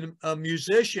he's a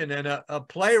musician and a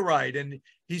playwright, and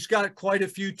he's got quite a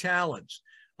few talents.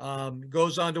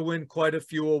 Goes on to win quite a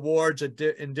few awards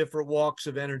in different walks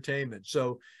of entertainment.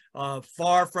 So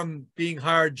far from being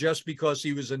hired just because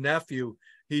he was a nephew,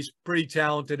 he's pretty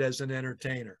talented as an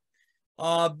entertainer.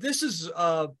 This is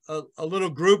a little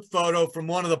group photo from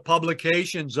one of the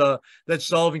publications that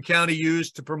Sullivan County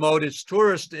used to promote its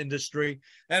tourist industry.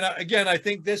 And again, I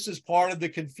think this is part of the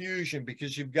confusion,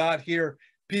 because you've got here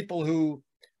people who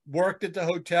worked at the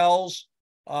hotels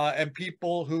and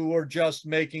people who are just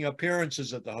making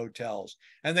appearances at the hotels.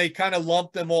 And they kind of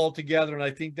lump them all together, and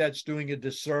I think that's doing a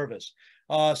disservice.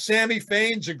 Sammy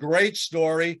Fain's a great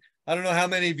story. I don't know how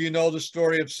many of you know the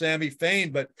story of Sammy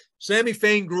Fain, but Sammy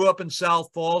Fain grew up in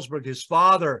South Fallsburg. His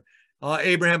father,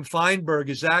 Abraham Feinberg,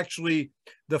 is actually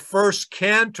the first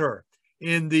cantor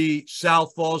in the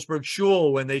South Fallsburg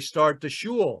shul when they start the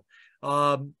shul.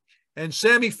 And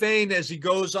Sammy Fain, as he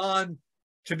goes on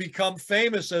to become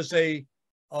famous as a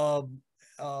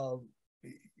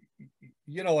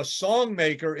song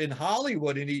maker in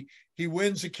Hollywood, and he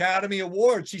wins Academy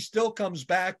Awards, he still comes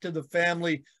back to the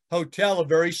family hotel, a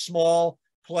very small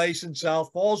place in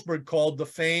South Fallsburg called the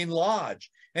Fain Lodge,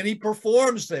 and he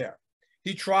performs there.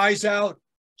 He tries out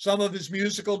some of his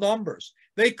musical numbers.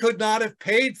 They could not have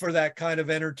paid for that kind of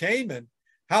entertainment.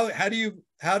 How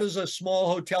does a small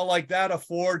hotel like that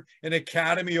afford an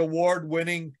Academy Award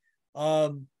winning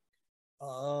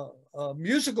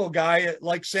musical guy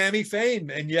like Sammy Fain?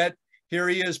 And yet here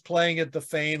he is playing at the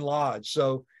Fain Lodge.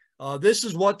 So this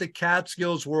is what the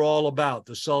Catskills were all about,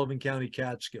 the Sullivan County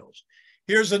Catskills.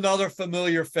 Here's another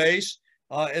familiar face.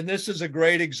 And this is a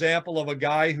great example of a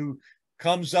guy who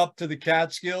comes up to the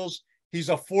Catskills. He's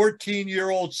a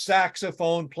 14-year-old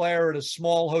saxophone player at a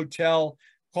small hotel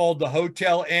called the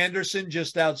Hotel Anderson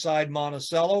just outside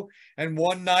Monticello. And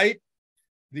one night,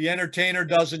 the entertainer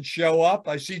doesn't show up.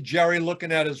 I see Jerry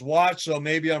looking at his watch, so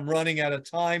maybe I'm running out of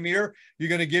time here. You're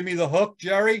going to give me the hook,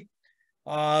 Jerry?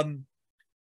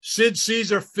 Sid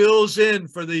Caesar fills in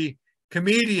for the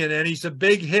comedian, and he's a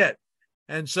big hit.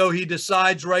 And so he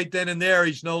decides right then and there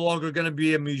he's no longer going to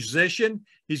be a musician.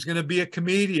 He's going to be a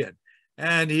comedian.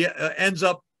 And he ends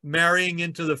up marrying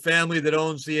into the family that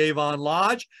owns the Avon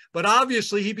Lodge. But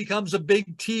obviously he becomes a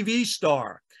big TV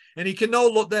star. And he can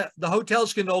the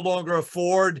hotels can no longer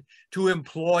afford to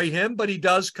employ him, but he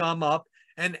does come up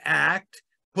and act,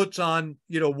 puts on,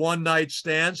 one-night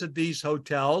stands at these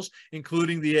hotels,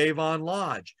 including the Avon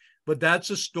Lodge. But that's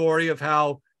a story of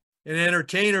how an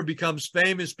entertainer becomes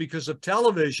famous because of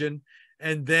television,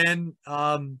 and then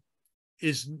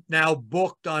is now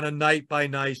booked on a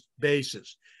night-by-night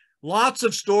basis. Lots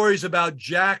of stories about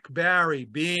Jack Barry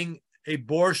being a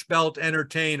Borscht Belt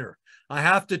entertainer. I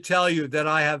have to tell you that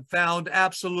I have found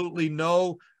absolutely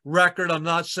no record. I'm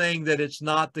not saying that it's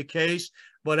not the case,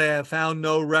 but I have found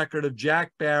no record of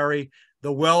Jack Barry,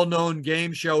 the well-known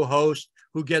game show host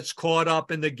who gets caught up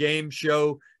in the game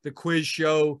show, the quiz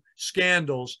show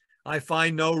scandals. I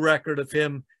find no record of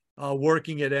him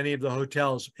working at any of the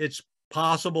hotels. It's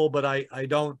possible, but I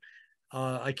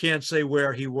can't say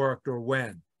where he worked or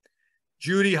when.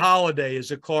 Judy Holliday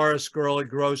is a chorus girl at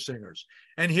Grossingers.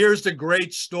 And here's the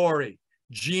great story,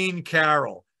 Jean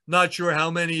Carroll. Not sure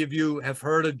how many of you have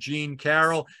heard of Jean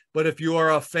Carroll, but if you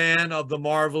are a fan of the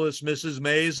marvelous Mrs.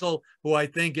 Maisel, who I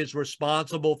think is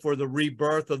responsible for the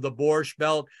rebirth of the Borscht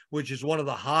Belt, which is one of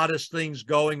the hottest things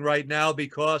going right now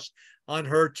because on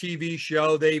her TV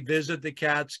show, they visit the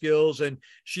Catskills and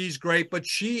she's great, but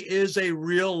she is a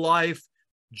real life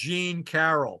Jean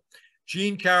Carroll.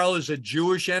 Jean Carroll is a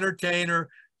Jewish entertainer,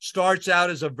 starts out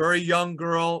as a very young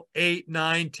girl, 8,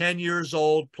 9, 10 years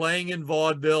old, playing in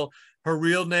vaudeville. Her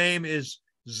real name is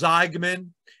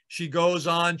Zeigman. She goes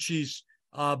on, she's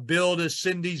billed as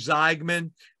Cindy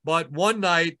Zeigman. But one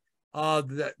night,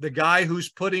 the guy who's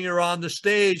putting her on the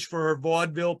stage for her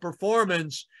vaudeville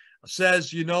performance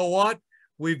says, you know what?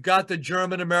 We've got the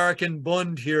German-American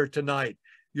Bund here tonight.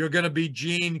 You're going to be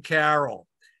Jean Carroll.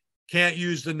 Can't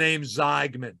use the name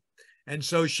Zeigman. And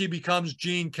so she becomes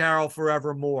Jean Carroll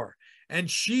forevermore. And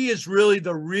she is really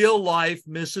the real life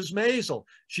Mrs. Maisel.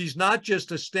 She's not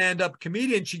just a stand-up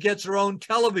comedian. She gets her own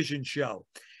television show.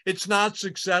 It's not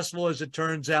successful as it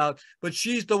turns out, but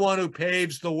she's the one who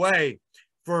paves the way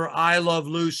for I Love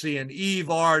Lucy and Eve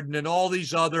Arden and all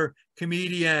these other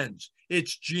comedians.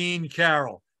 It's Jean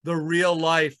Carroll, the real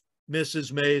life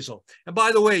Mrs. Maisel. And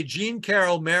by the way, Jean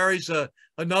Carroll marries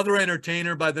another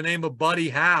entertainer by the name of Buddy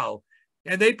Howe,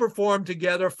 and they perform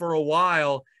together for a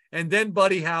while. And then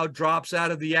Buddy Howe drops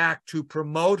out of the act to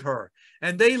promote her.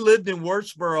 And they lived in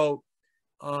Wurtsboro,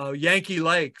 Yankee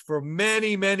Lake for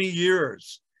many, many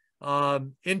years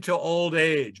into old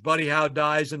age. Buddy Howe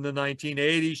dies in the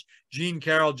 1980s. Jean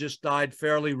Carroll just died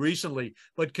fairly recently,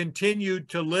 but continued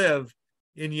to live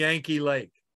in Yankee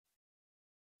Lake.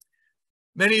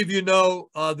 Many of you know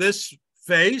this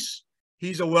face.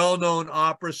 He's a well-known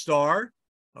opera star.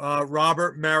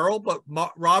 Robert Merrill, but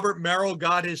Robert Merrill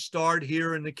got his start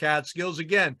here in the Catskills.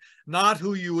 Again, not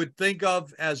who you would think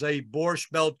of as a Borscht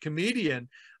Belt comedian,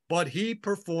 but he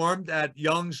performed at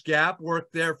Young's Gap,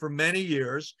 worked there for many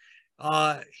years.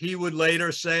 He would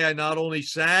later say, I not only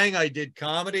sang, I did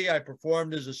comedy, I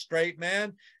performed as a straight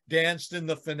man, danced in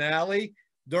the finale.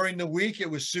 During the week, it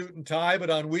was suit and tie, but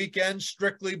on weekends,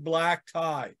 strictly black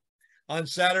tie. On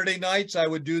Saturday nights, I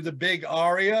would do the big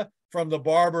aria from The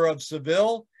Barber of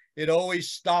Seville. It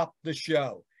always stopped the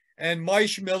show. And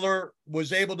Meischmiller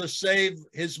was able to save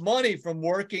his money from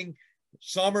working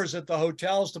summers at the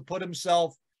hotels to put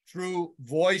himself through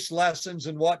voice lessons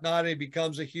and whatnot. And he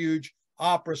becomes a huge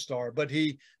opera star, but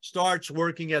he starts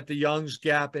working at the Young's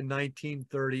Gap in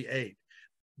 1938.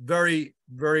 Very,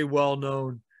 very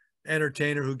well-known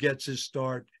entertainer who gets his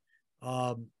start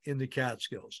in the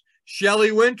Catskills.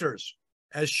 Shelley Winters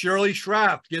as Shirley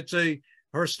Schraft gets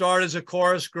her start as a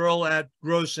chorus girl at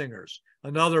Grossingers,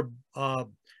 another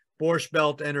Borscht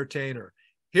Belt entertainer.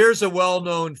 Here's a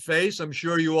well-known face. I'm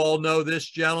sure you all know this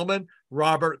gentleman,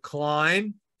 Robert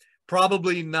Klein.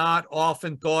 Probably not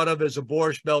often thought of as a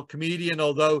Borscht Belt comedian,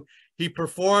 although he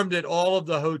performed at all of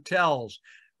the hotels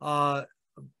on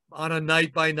a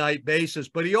night-by-night basis.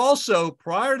 But he also,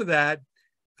 prior to that,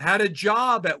 had a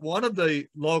job at one of the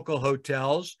local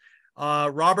hotels.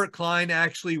 Robert Klein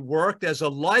actually worked as a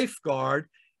lifeguard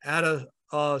at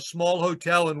a small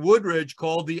hotel in Woodridge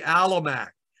called the Alamac.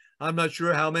 I'm not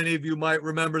sure how many of you might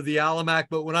remember the Alamac,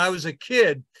 but when I was a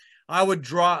kid, I would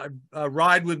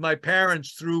ride with my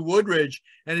parents through Woodridge,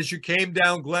 and as you came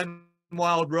down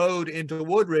Glenwild Road into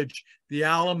Woodridge, the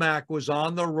Alamac was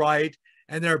on the right,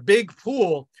 and their big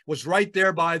pool was right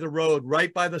there by the road,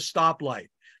 right by the stoplight.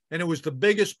 And it was the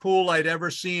biggest pool I'd ever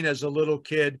seen as a little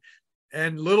kid.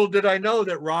 And little did I know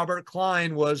that Robert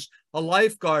Klein was a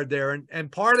lifeguard there.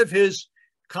 And part of his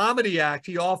comedy act,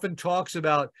 he often talks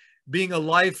about being a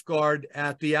lifeguard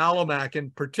at the Alamac,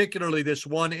 and particularly this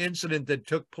one incident that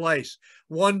took place.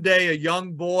 One day, a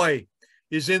young boy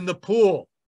is in the pool,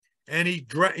 and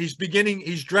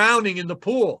he's drowning in the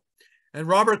pool. And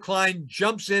Robert Klein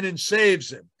jumps in and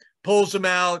saves him, pulls him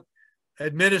out,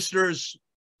 administers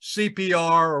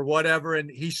CPR or whatever,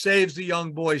 and he saves the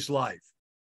young boy's life.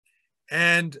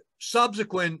 And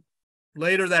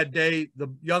later that day,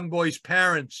 the young boy's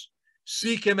parents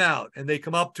seek him out, and they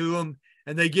come up to him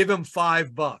and they give him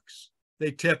 $5.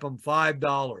 They tip him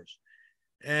 $5.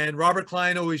 And Robert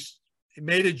Klein always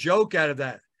made a joke out of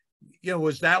that. You know,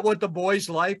 was that what the boy's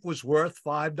life was worth,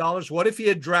 $5? What if he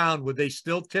had drowned? Would they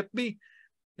still tip me?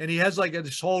 And he has like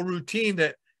this whole routine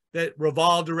that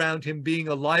revolved around him being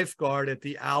a lifeguard at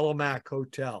the Alamac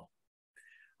Hotel.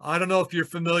 I don't know if you're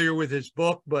familiar with his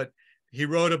book, but he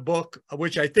wrote a book,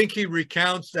 which I think he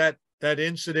recounts that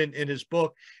incident in his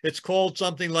book. It's called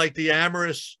something like The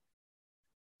Amorous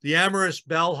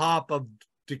Bellhop of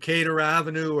Decatur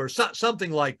Avenue or something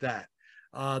like that.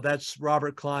 That's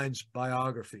Robert Klein's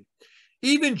biography.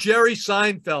 Even Jerry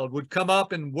Seinfeld would come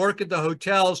up and work at the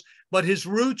hotels, but his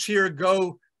roots here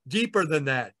go deeper than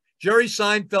that. Jerry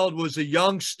Seinfeld was a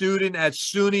young student at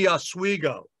SUNY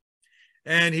Oswego,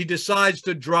 and he decides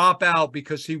to drop out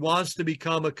because he wants to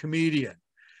become a comedian.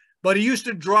 But he used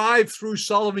to drive through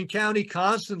Sullivan County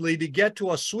constantly to get to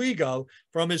Oswego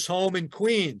from his home in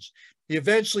Queens. He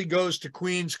eventually goes to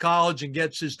Queens College and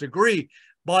gets his degree,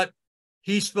 but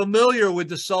he's familiar with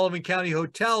the Sullivan County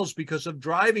hotels because of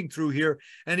driving through here,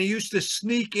 and he used to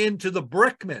sneak into the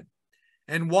Brickman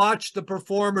and watch the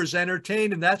performers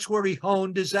entertain, and that's where he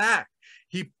honed his act.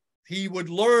 He would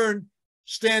learn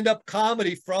stand-up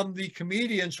comedy from the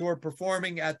comedians who are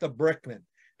performing at the Brickman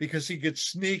because he could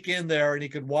sneak in there and he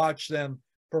could watch them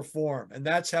perform. And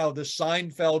that's how the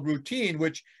Seinfeld routine,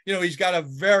 which, you know, he's got a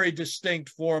very distinct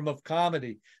form of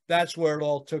comedy. That's where it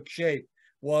all took shape,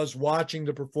 was watching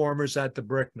the performers at the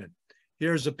Brickman.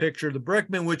 Here's a picture of the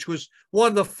Brickman, which was one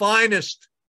of the finest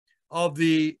of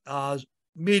the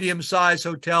medium-sized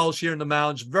hotels here in the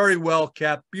mountains. Very well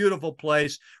kept, beautiful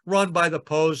place, run by the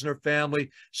Posner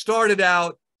family. Started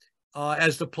out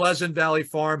as the Pleasant Valley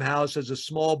Farmhouse, as a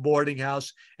small boarding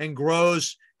house, and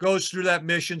goes through that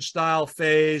mission-style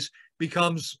phase,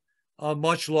 becomes a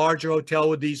much larger hotel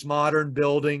with these modern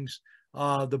buildings.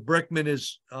 The Brickman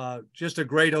is just a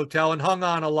great hotel and hung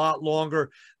on a lot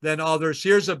longer than others.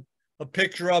 Here's a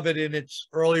picture of it in its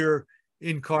earlier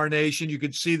incarnation. You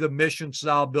could see the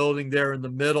mission-style building there in the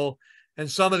middle, and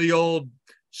some of the old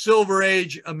Silver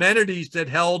Age amenities that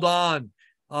held on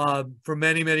for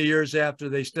many, many years after.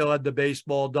 They still had the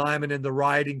baseball diamond and the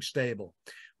riding stable,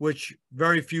 which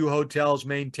very few hotels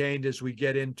maintained as we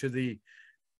get into the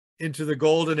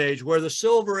Golden Age, where the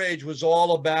Silver Age was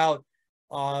all about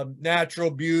natural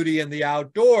beauty and the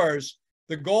outdoors.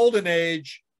 The Golden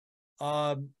Age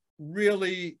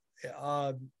really,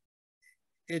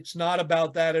 it's not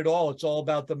about that at all. It's all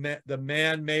about the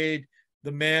man-made,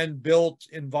 the man-built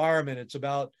environment. It's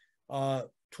about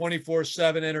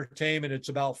 24/7 entertainment. It's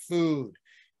about food.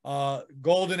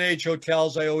 Golden Age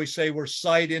hotels, I always say, were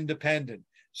site independent.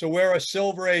 So where a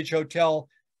Silver Age hotel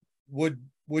would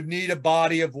need a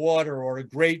body of water or a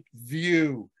great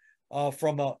view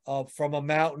from a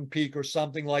mountain peak or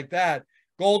something like that,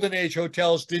 Golden Age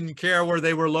hotels didn't care where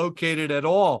they were located at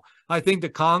all. I think the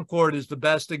Concord is the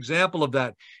best example of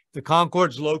that. The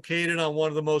Concord's located on one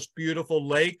of the most beautiful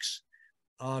lakes,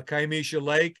 Kiamisha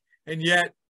Lake, and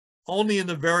yet only in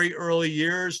the very early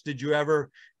years did you ever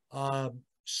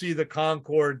see the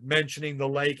Concord mentioning the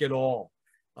lake at all.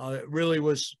 It really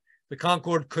was, the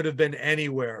Concord could have been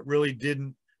anywhere. It really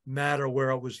didn't matter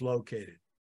where it was located.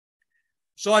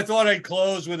 So I thought I'd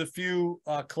close with a few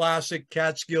classic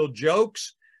Catskill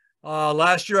jokes.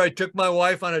 Last year, I took my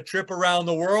wife on a trip around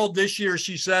the world. This year,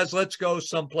 she says, let's go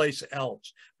someplace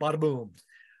else. Bada boom.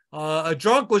 A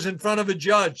drunk was in front of a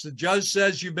judge. The judge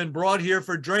says, you've been brought here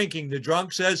for drinking. The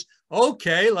drunk says,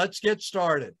 okay, let's get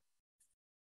started.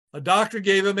 A doctor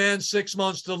gave a man 6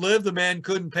 months to live. The man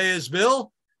couldn't pay his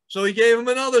bill, so he gave him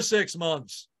another 6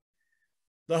 months.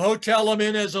 The hotel I'm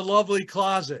in has a lovely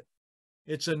closet.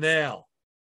 It's a nail.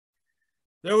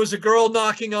 There was a girl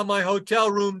knocking on my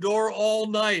hotel room door all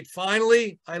night.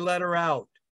 Finally, I let her out.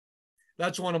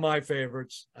 That's one of my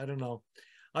favorites. I don't know.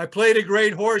 I played a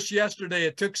great horse yesterday.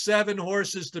 It took 7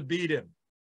 horses to beat him.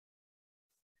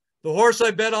 The horse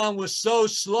I bet on was so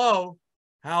slow.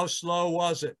 How slow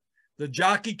was it? The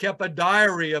jockey kept a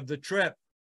diary of the trip.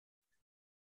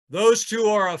 Those two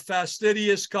are a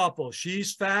fastidious couple.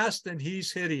 She's fast and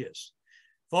he's hideous.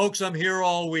 Folks, I'm here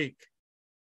all week.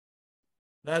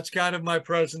 That's kind of my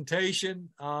presentation.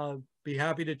 Be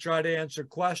happy to try to answer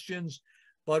questions.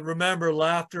 But remember,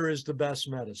 laughter is the best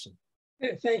medicine.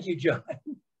 Thank you, John.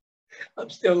 I'm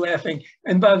still laughing.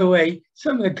 And by the way,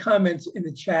 some of the comments in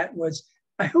the chat was,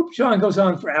 I hope John goes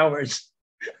on for hours.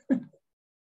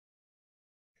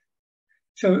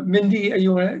 So Mindy,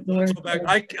 you want to?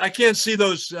 I can't see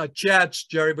those chats,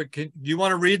 Jerry, but do you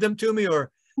want to read them to me,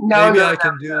 or no, maybe I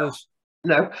can do this?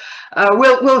 No,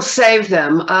 we'll save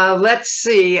them. Let's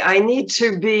see. I need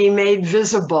to be made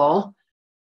visible,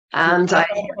 and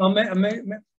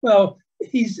well,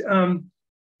 he's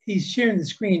sharing the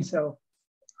screen, so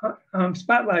I'm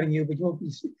spotlighting you, but you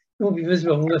won't be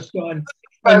visible unless John.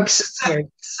 Folks,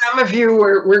 some of you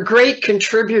were great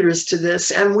contributors to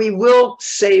this, and we will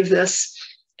save this.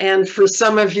 And for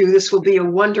some of you, this will be a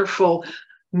wonderful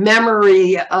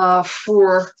memory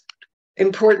for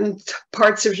important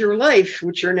parts of your life,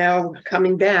 which are now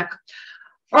coming back.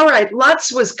 All right,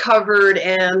 lots was covered,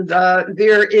 and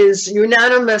there is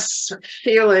unanimous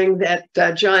feeling that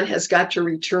John has got to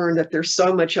return, that there's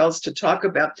so much else to talk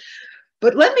about.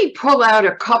 But let me pull out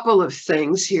a couple of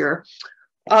things here.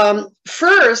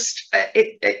 First,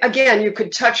 again, you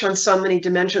could touch on so many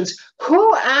dimensions.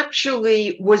 Who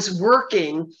actually was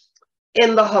working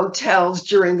in the hotels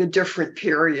during the different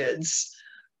periods?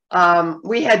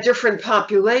 We had different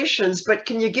populations, but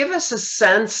can you give us a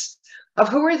sense of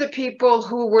who were the people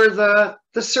who were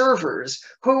the servers,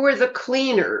 who were the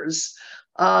cleaners,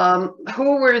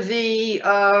 who were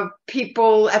the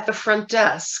people at the front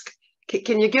desk?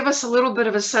 Can you give us a little bit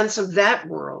of a sense of that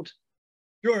world?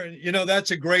 Sure. You know,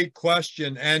 that's a great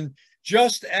question. And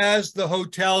just as the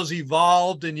hotels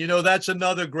evolved, and, you know, that's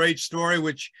another great story,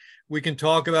 which we can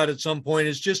talk about at some point,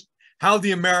 is just how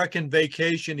the American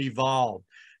vacation evolved.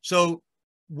 So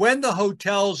when the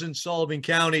hotels in Sullivan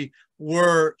County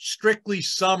were strictly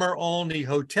summer-only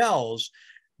hotels,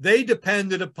 they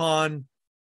depended upon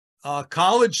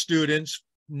college students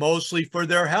mostly for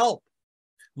their help.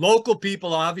 Local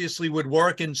people obviously would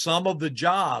work in some of the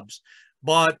jobs,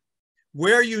 but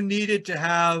where you needed to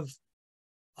have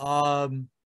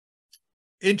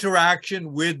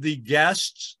interaction with the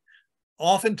guests,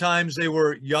 oftentimes they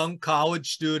were young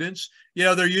college students. You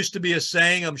know, there used to be a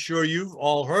saying, I'm sure you've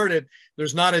all heard it,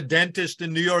 there's not a dentist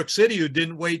in New York City who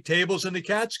didn't wait tables in the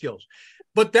Catskills.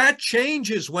 But that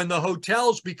changes when the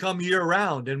hotels become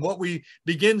year-round. And what we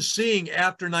begin seeing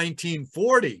after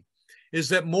 1940 is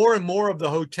that more and more of the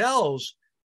hotels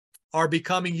are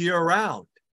becoming year-round.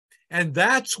 And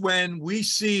that's when we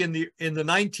see in the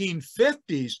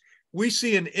 1950s, we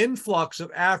see an influx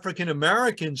of African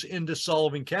Americans into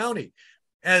Sullivan County.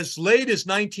 As late as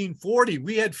 1940,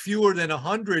 we had fewer than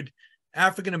 100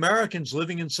 African Americans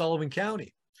living in Sullivan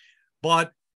County.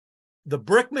 But the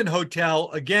Brickman Hotel,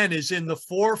 again, is in the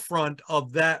forefront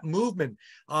of that movement.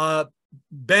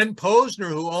 Ben Posner,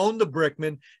 who owned the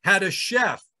Brickman, had a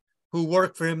chef who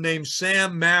worked for him named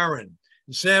Sam Marin.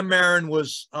 And Sam Marin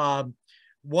was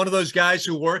one of those guys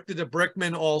who worked at the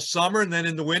Brickman all summer, and then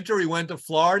in the winter he went to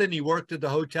Florida and he worked at the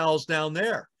hotels down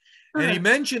there. And he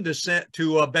mentioned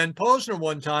to Ben Posner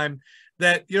one time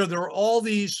that, you know, there are all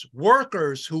these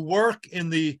workers who work in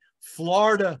the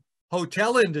Florida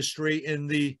hotel industry. In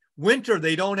the winter,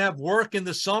 they don't have work in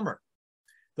the summer.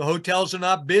 The hotels are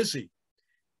not busy.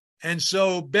 And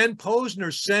so Ben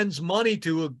Posner sends money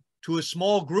to a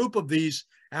small group of these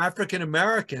African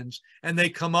Americans, and they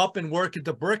come up and work at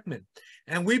the Brickman.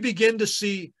 And we begin to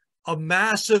see a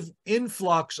massive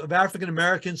influx of African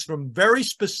Americans from very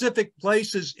specific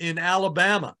places in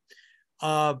Alabama,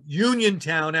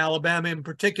 Uniontown, Alabama in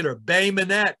particular, Bay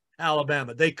Minette,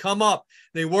 Alabama. They come up,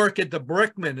 they work at the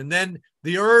Brickman, and then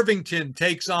the Irvington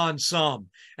takes on some.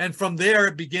 And from there,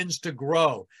 it begins to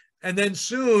grow. And then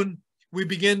soon, we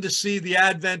begin to see the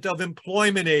advent of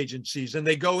employment agencies, and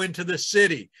they go into the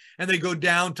city, and they go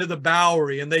down to the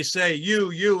Bowery, and they say,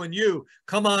 you, and you,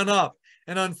 come on up.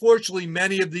 And unfortunately,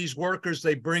 many of these workers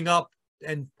they bring up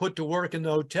and put to work in the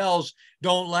hotels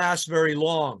don't last very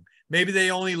long. Maybe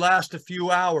they only last a few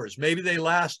hours. Maybe they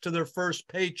last to their first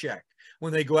paycheck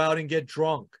when they go out and get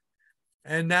drunk.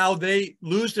 And now they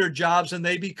lose their jobs and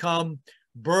they become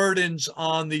burdens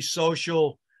on the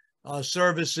social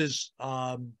services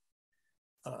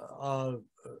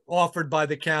offered by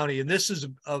the county. And this is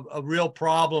a real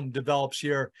problem develops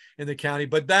here in the county.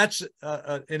 But that's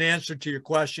an answer to your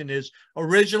question is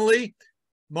originally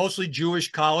mostly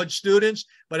Jewish college students,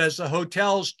 but as the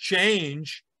hotels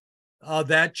change,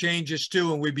 that changes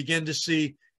too. And we begin to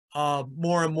see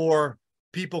more and more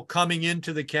people coming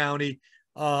into the county,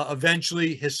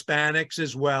 eventually Hispanics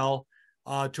as well,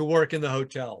 to work in the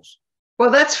hotels. Well,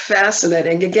 that's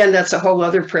fascinating. Again, that's a whole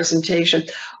other presentation.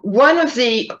 One of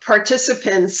the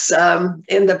participants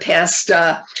in the past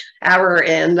hour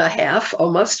and a half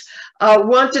almost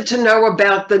wanted to know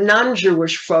about the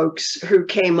non-Jewish folks who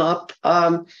came up.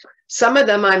 Some of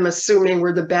them, I'm assuming,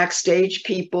 were the backstage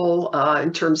people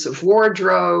in terms of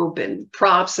wardrobe and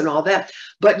props and all that.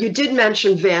 But you did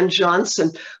mention Van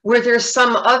Johnson. Were there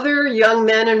some other young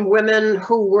men and women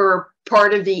who were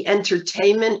part of the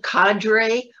entertainment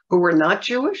cadre who were not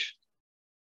Jewish?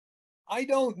 I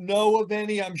don't know of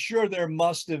any. I'm sure there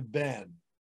must have been.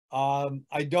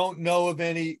 I don't know of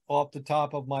any off the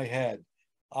top of my head.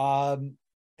 And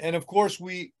of course,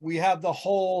 we have the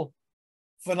whole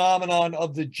phenomenon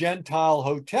of the Gentile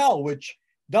hotel, which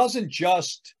doesn't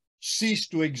just cease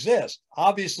to exist.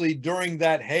 Obviously, during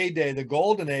that heyday, the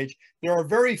golden age, there are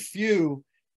very few,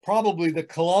 probably the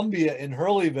Columbia in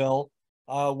Hurleyville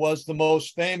was the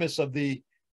most famous of the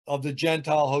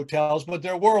Gentile hotels, but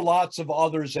there were lots of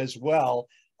others as well.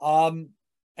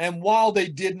 And while they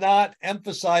did not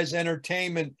emphasize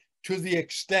entertainment to the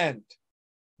extent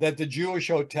that the Jewish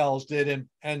hotels did,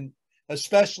 and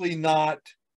especially not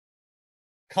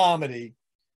comedy,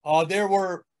 there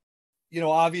were,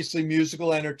 obviously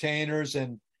musical entertainers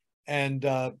and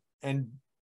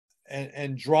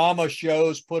drama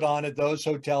shows put on at those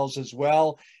hotels as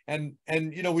well. And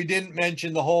we didn't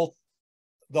mention the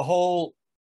whole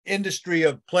industry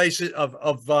of places of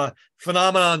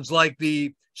phenomenons like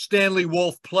the Stanley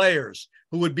Wolf Players,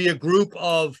 who would be a group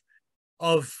of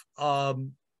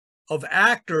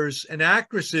actors and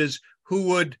actresses who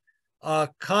would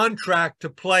contract to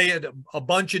play at a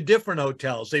bunch of different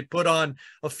hotels. They put on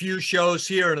a few shows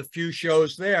here and a few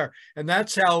shows there, and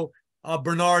that's how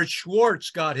Bernard Schwartz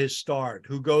got his start,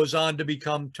 who goes on to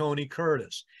become Tony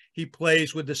Curtis. He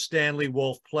plays with the Stanley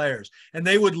Wolf Players, and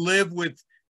they would live with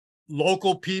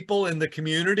local people in the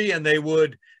community, and they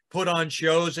would put on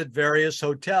shows at various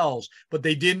hotels, but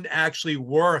they didn't actually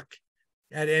work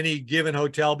at any given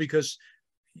hotel because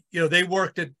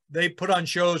they put on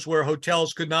shows where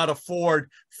hotels could not afford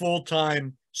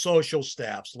full-time social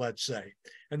staffs, let's say,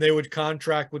 and they would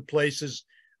contract with places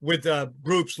with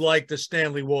groups like the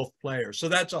Stanley Wolf Players. So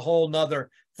that's a whole nother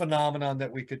phenomenon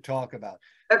that we could talk about.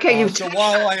 Okay, so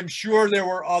while I am sure there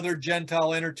were other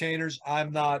Gentile entertainers,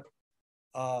 I'm not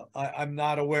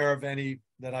aware of any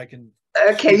that I can.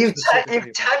 Okay, you've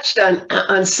touched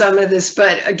on some of this,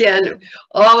 but again,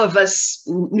 all of us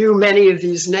knew many of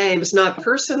these names, not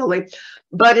personally,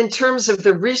 but in terms of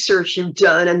the research you've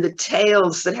done and the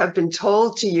tales that have been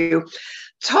told to you.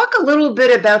 Talk a little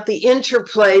bit about the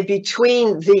interplay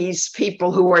between these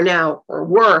people who are now, or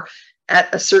were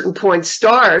at a certain point,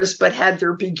 stars, but had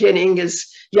their beginning as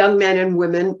young men and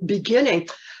women beginning.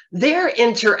 Their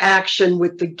interaction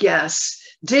with the guests.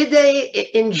 Did they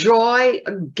enjoy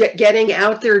getting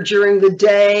out there during the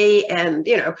day and,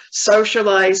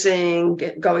 socializing,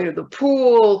 going to the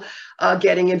pool,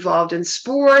 getting involved in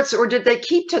sports, or did they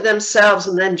keep to themselves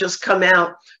and then just come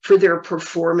out for their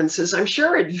performances? I'm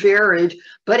sure it varied,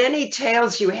 but any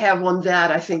tales you have on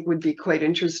that, I think, would be quite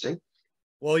interesting.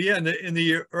 Well, yeah, in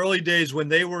the early days when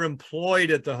they were employed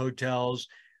at the hotels,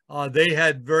 they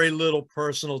had very little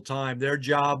personal time. Their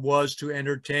job was to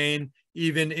entertain,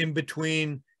 even in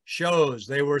between shows.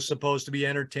 They were supposed to be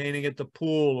entertaining at the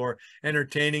pool or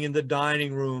entertaining in the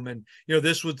dining room. And,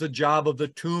 this was the job of the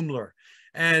Tumler.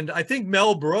 And I think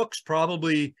Mel Brooks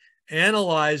probably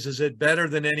analyzes it better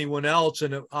than anyone else.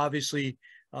 And obviously,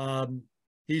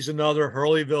 he's another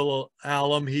Hurleyville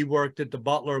alum. He worked at the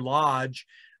Butler Lodge.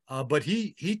 But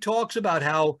he talks about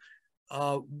how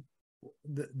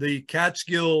the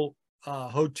Catskill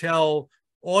hotel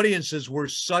audiences were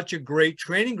such a great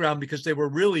training ground because they were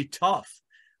really tough.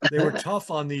 They were tough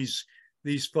on these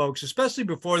folks, especially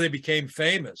before they became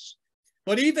famous.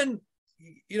 But even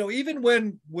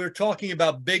when we're talking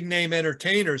about big name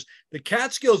entertainers, the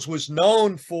Catskills was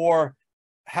known for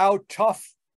how tough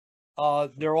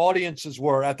their audiences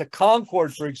were. At the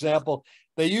Concord, for example,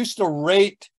 they used to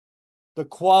rate the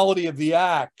quality of the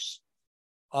acts,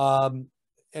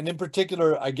 and in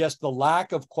particular, I guess the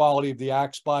lack of quality of the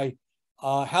acts by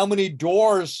how many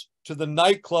doors to the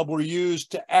nightclub were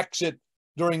used to exit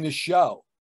during the show.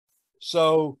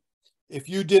 So if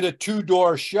you did a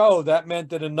 2-door show, that meant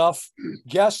that enough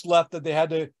guests left that they had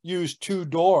to use 2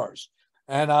 doors.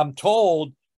 And I'm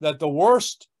told that the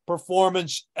worst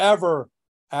performance ever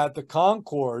at the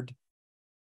Concord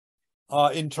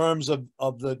in terms of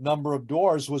the number of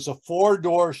doors was a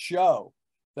 4-door show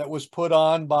that was put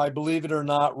on by, believe it or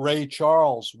not, Ray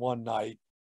Charles one night.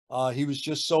 He was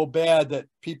just so bad that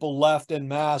people left en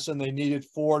masse and they needed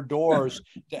 4 doors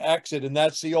to exit. And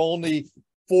that's the only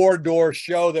 4-door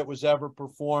show that was ever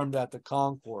performed at the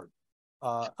Concord.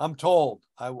 I'm told.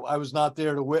 I was not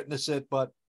there to witness it,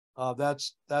 but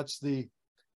that's the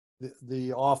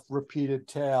oft-repeated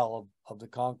tale of the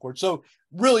Concord. So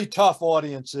really tough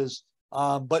audiences.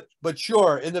 But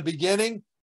sure, in the beginning,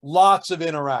 lots of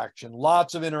interaction.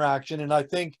 And I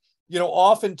think,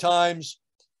 oftentimes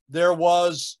there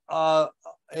was a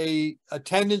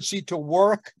tendency to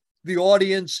work the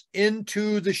audience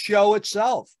into the show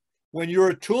itself. When you're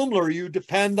a Tumler, you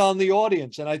depend on the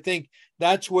audience. And I think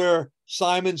that's where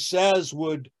Simon Says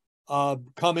would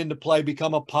come into play,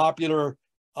 become a popular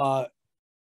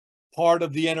part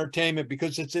of the entertainment,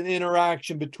 because it's an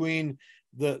interaction between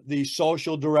the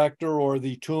social director or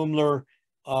the Tumler,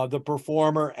 the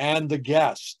performer, and the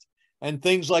guest. And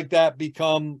things like that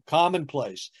become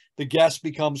commonplace. The guest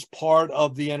becomes part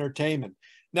of the entertainment.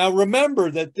 Now,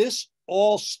 remember that this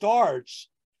all starts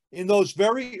in those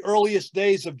very earliest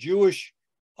days of Jewish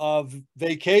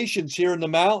vacations here in the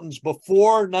mountains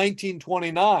before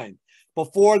 1929.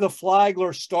 before the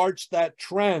Flagler starts that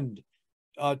trend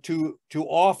to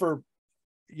offer,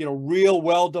 real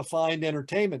well-defined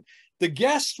entertainment, the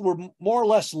guests were more or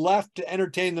less left to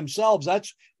entertain themselves.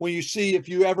 That's when you see, if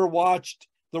you ever watched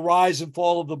The Rise and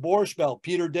Fall of the Borscht Belt,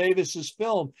 Peter Davis's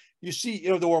film, you see,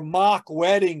 there were mock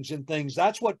weddings and things.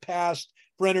 That's what passed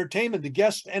for entertainment. The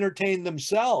guests entertained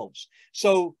themselves.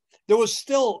 So there was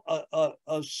still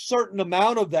a certain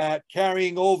amount of that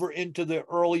carrying over into the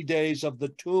early days of the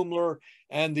Tumler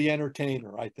and the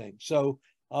entertainer, I think. So,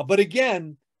 but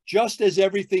again, just as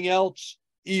everything else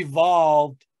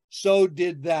evolved, so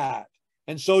did that.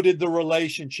 And so did the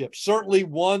relationship. Certainly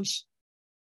once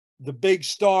the big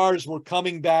stars were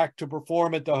coming back to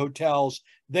perform at the hotels,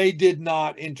 they did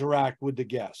not interact with the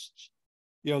guests.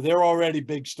 They're already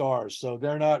big stars, so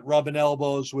they're not rubbing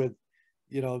elbows with,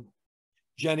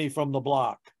 Jenny from the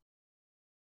block.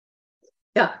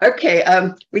 Yeah. Okay.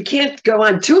 We can't go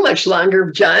on too much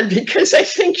longer, John, because I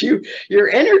think your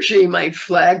energy might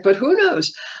flag, but who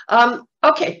knows?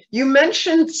 Okay. You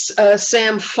mentioned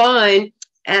Sam Fine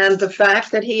and the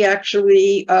fact that he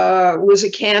actually was a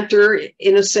cantor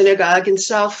in a synagogue in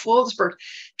South Fallsburg.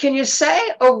 Can you say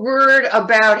a word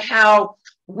about how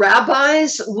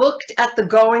rabbis looked at the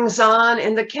goings-on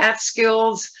in the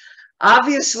Catskills?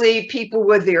 Obviously, people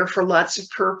were there for lots of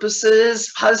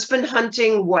purposes. Husband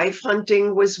hunting, wife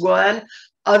hunting was one.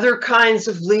 Other kinds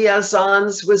of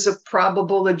liaisons was a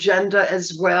probable agenda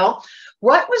as well.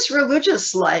 What was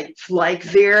religious life like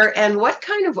there, and what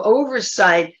kind of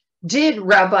oversight did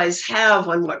rabbis have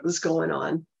on what was going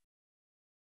on?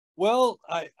 Well,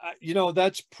 I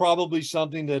that's probably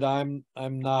something that I'm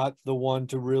not the one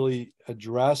to really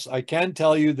address. I can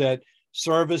tell you that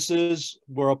services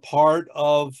were a part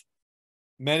of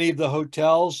many of the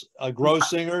hotels,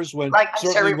 Grossingers, when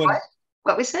certainly when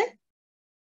what we say?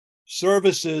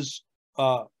 Services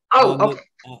on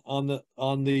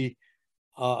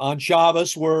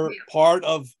Shabbos were part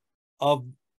of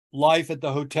life at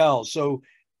the hotel. So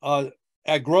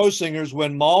at Grossingers,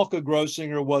 when Malka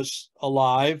Grossinger was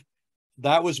alive,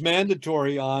 that was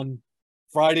mandatory. On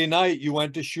Friday night, you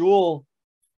went to shul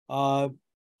on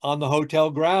the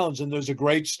hotel grounds. And there's a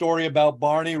great story about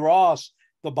Barney Ross,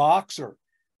 the boxer.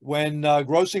 When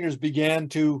Grossingers began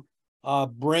to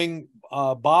bring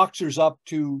boxers up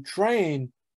to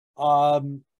train,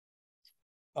 Malka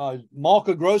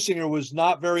Grossinger was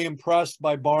not very impressed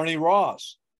by Barney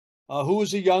Ross, who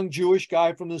was a young Jewish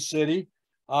guy from the city,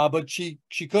 but she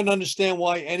couldn't understand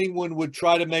why anyone would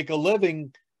try to make a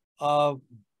living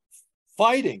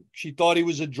fighting. She thought he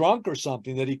was a drunk or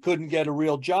something, that he couldn't get a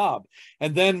real job.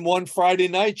 And then one Friday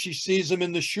night, she sees him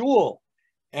in the shul,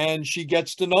 and she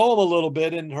gets to know him a little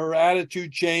bit, and her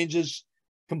attitude changes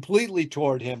completely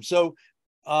toward him. So,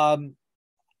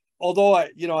 although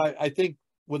I think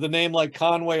with a name like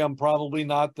Conway, I'm probably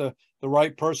not the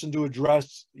right person to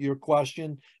address your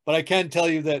question, but I can tell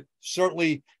you that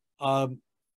certainly,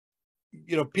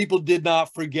 people did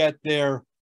not forget their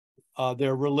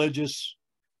religious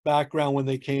background when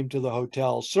they came to the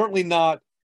hotel. Certainly not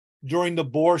during the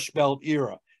Borscht Belt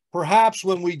era. Perhaps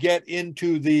when we get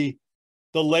into the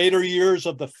later years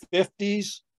of the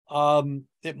 50s,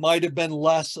 it might have been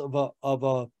less of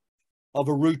a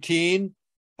routine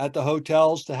at the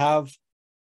hotels to have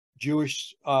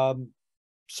Jewish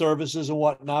services and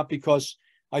whatnot, because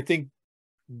I think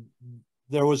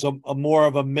there was a more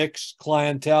of a mixed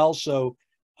clientele. So,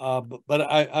 but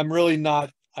I'm really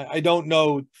not. I don't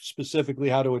know specifically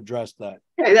how to address that.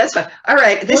 Okay, that's fine. All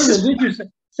right. This is religious.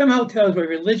 Some hotels were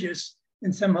religious,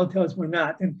 and some hotels were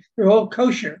not, and they're all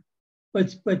kosher.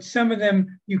 But some of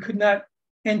them you could not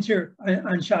enter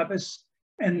on Shabbos,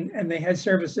 and they had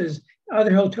services.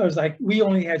 Other hotels, like we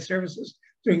only had services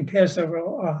during Passover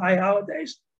or high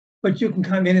holidays, but you can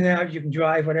come in and out, you can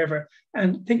drive, whatever.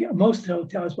 And I think most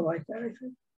hotels were like that, I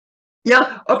think.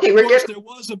 Yeah. Okay. There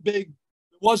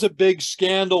was a big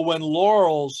scandal when the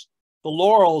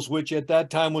Laurels, which at that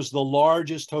time was the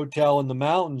largest hotel in the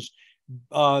mountains,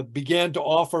 began to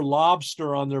offer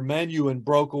lobster on their menu and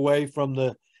broke away from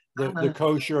the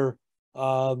kosher,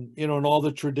 and all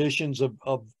the traditions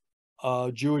of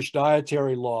Jewish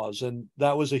dietary laws, and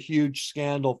that was a huge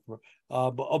scandal.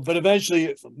 But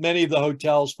eventually, many of the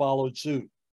hotels followed suit.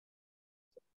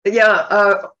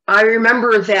 Yeah, I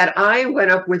remember that I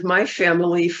went up with my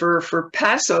family for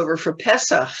Passover, for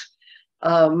Pesach,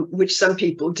 which some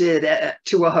people did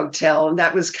to a hotel, and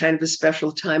that was kind of a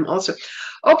special time also.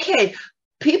 Okay.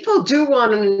 People do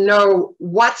want to know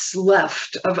what's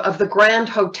left of the grand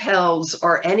hotels.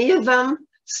 Are any of them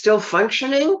still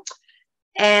functioning?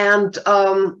 And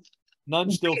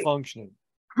none still functioning.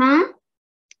 Hmm?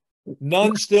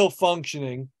 None still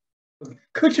functioning.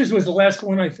 Kutcher's was the last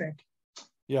one, I think.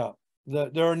 Yeah,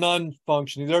 there are none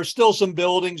functioning. There are still some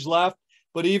buildings left,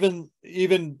 but even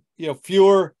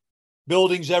fewer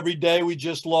buildings every day. We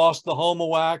just lost the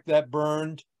Homowac that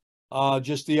burned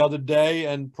just the other day,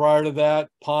 and prior to that,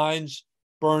 Pines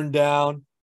burned down.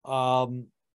 A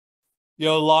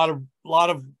lot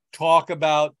of talk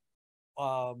about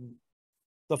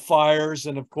the fires,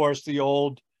 and of course the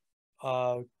old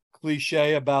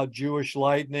cliche about Jewish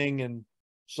lightning and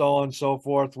so on and so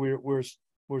forth.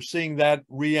 We're seeing that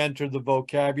re-enter the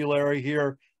vocabulary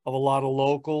here of a lot of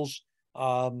locals.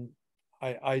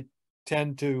 I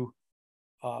tend to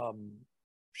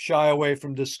shy away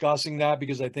from discussing that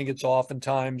because I think it's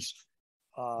oftentimes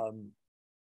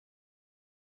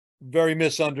very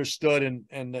misunderstood,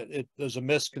 and there's a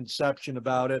misconception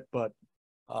about it. But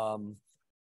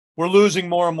we're losing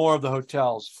more and more of the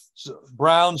hotels. So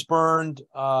Brown's burned.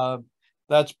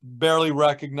 That's barely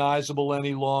recognizable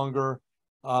any longer.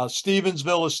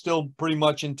 Stevensville is still pretty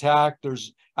much intact.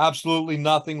 There's absolutely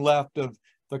nothing left of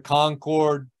the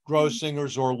Concord,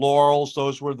 Grossinger's, or Laurel's.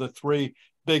 Those were the three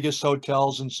biggest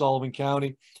hotels in Sullivan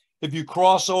County. If you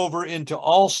cross over into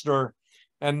Ulster,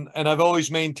 and I've always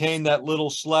maintained that little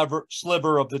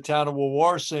sliver of the town of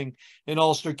Wawarsing in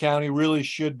Ulster County really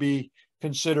should be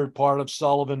considered part of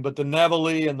Sullivan, but the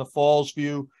Nevele and the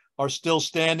Fallsview are still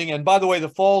standing. And by the way, the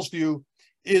Fallsview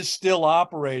is still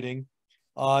operating.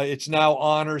 It's now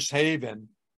Honors Haven.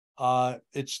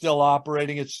 It's still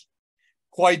operating. It's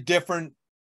quite different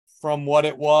from what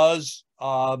it was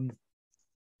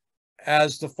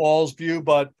as the Fallsview,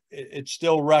 but it's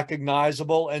still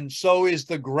recognizable. And so is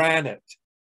the Granite.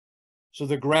 So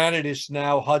the Granite is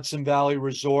now Hudson Valley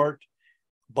Resort,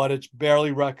 but it's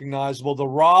barely recognizable. The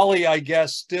Raleigh, I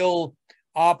guess, still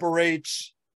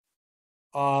operates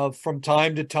from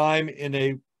time to time in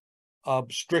a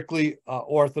strictly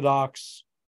Orthodox,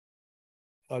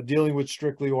 dealing with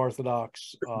strictly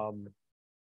Orthodox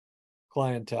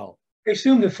clientele. I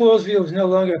assume the Fallsview is no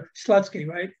longer Slutsky,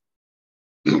 right?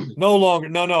 No longer.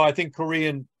 No. I think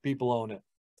Korean people own it.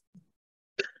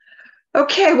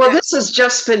 Okay, well, this has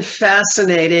just been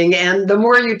fascinating. And the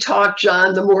more you talk,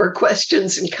 John, the more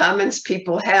questions and comments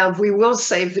people have. We will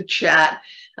save the chat.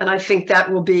 And I think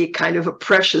that will be kind of a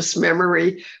precious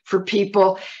memory for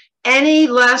people. Any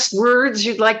last words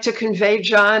you'd like to convey,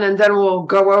 John? And then we'll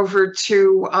go over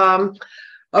to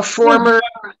a former...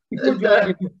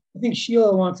 I think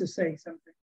Sheila wants to say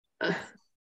something.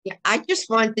 Yeah, I just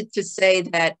wanted to say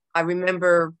that I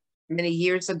remember many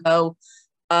years ago,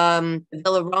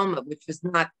 Villa Roma, which was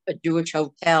not a Jewish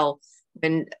hotel,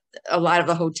 when a lot of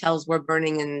the hotels were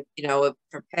burning, and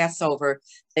for Passover,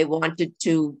 they wanted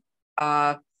to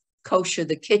kosher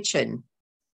the kitchen,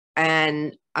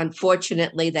 and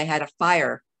unfortunately, they had a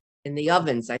fire in the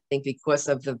ovens. I think because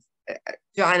of the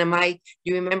John, do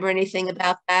you remember anything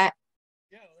about that?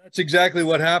 Yeah, that's exactly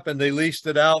what happened. They leased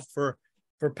it out for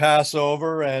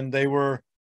Passover, and they were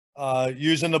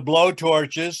using the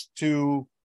blowtorches to.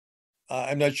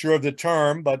 I'm not sure of the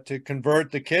term, but to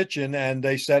convert the kitchen, and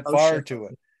they set fire to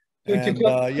it. And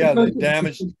they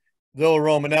damaged Villa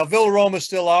Roma. Now, Villa Roma is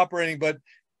still operating, but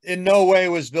in no way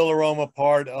was Villa Roma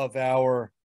part of our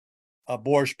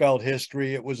Borscht Belt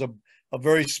history. It was a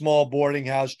very small boarding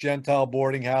house, Gentile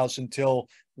boarding house, until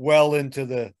well into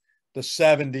the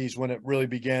 70s when it really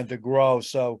began to grow.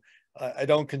 So I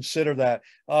don't consider that.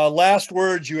 Last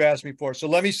words you asked me for. So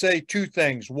let me say two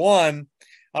things. One,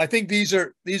 I think these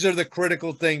are the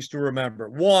critical things to remember.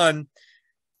 One,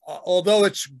 although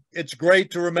it's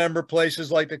great to remember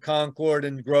places like the Concord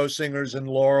and Grossinger's and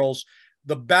Laurel's,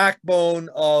 the backbone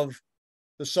of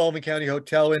the Sullivan County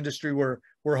hotel industry were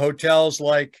hotels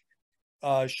like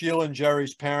Sheila and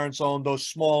Jerry's parents owned, those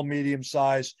small,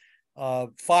 medium-sized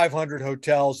 500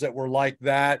 hotels that were like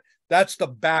that. That's the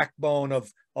backbone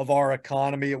of our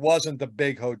economy. It wasn't the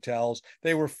big hotels.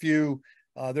 They were few.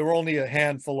 There were only a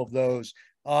handful of those.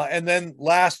 And then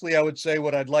lastly, I would say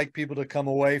what I'd like people to come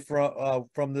away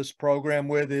from this program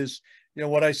with is,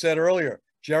 what I said earlier.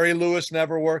 Jerry Lewis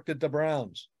never worked at the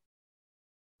Browns.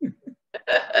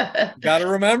 Got to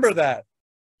remember that.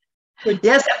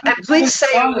 Yes, please say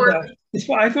a word.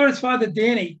 I thought his father,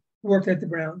 Danny, worked at the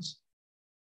Browns.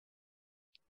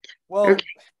 Well,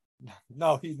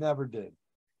 no, he never did.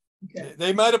 Okay.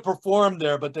 They might have performed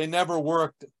there, but they never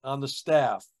worked on the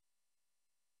staff.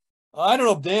 I don't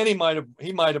know if Danny might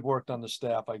have worked on the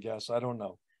staff, I guess. I don't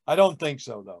know. I don't think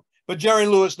so, though. But Jerry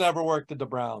Lewis never worked at the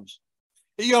Browns.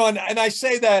 And I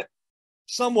say that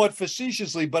somewhat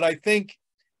facetiously, but I think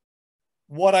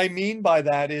what I mean by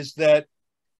that is that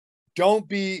don't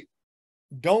be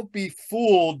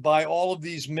fooled by all of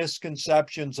these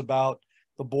misconceptions about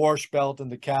the Borscht Belt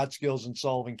and the Catskills in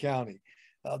Sullivan County.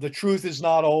 The truth is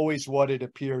not always what it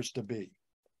appears to be.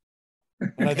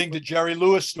 And I think the Jerry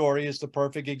Lewis story is the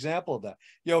perfect example of that.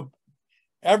 You know,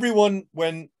 everyone,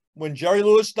 when Jerry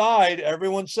Lewis died,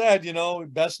 everyone said, you know,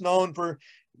 best known for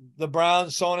the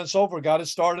Browns, so on and so forth, got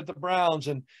his start at the Browns.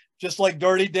 And just like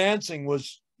Dirty Dancing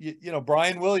was, you know,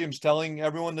 Brian Williams telling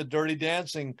everyone that Dirty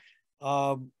Dancing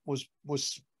was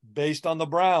based on the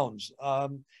Browns.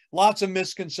 Lots of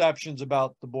misconceptions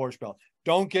about the Borscht Belt.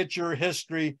 Don't get your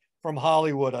history from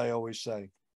Hollywood, I always say.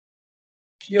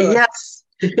 Sure. Yes.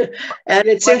 And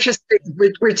it's interesting,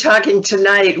 we're talking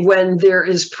tonight when there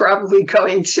is probably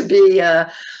going to be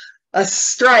a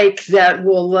strike that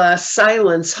will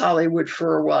silence Hollywood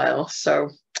for a while. So,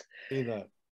 can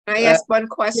I ask one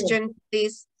question,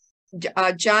 please?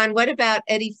 John, what about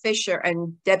Eddie Fisher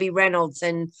and Debbie Reynolds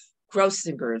and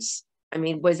Grossinger's? I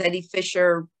mean, was Eddie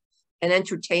Fisher an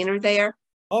entertainer there?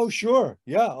 Oh, sure.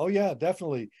 Yeah. Oh, yeah,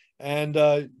 definitely. And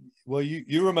well,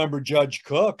 you remember Judge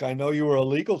Cook. I know you were a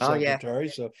legal secretary,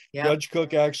 so Judge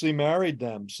Cook actually married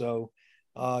them. So,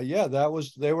 yeah,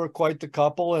 they were quite the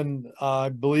couple, and I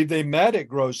believe they met at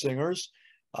Grossinger's.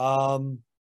 And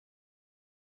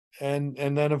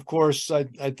then, of course, I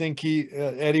think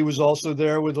Eddie was also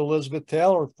there with Elizabeth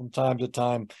Taylor from time to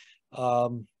time.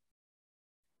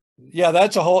 Yeah,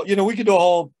 that's a whole, you know, we could do a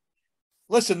whole,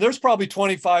 listen, there's probably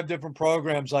 25 different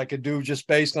programs I could do just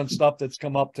based on stuff that's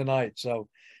come up tonight. So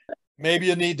maybe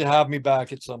you need to have me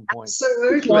back at some point.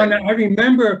 Absolutely. John, I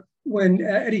remember when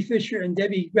Eddie Fisher and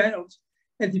Debbie Reynolds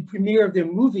had the premiere of their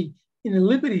movie in the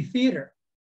Liberty Theater.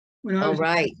 When I was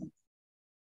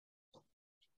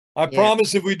I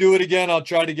promise if we do it again, I'll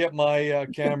try to get my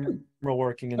camera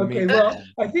working in the meantime. Well,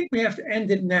 I think we have to end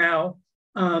it now.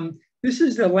 This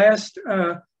is the last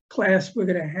class we're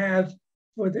going to have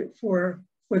for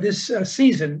this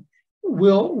season.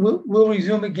 We'll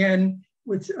resume again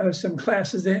with some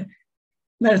classes that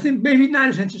maybe not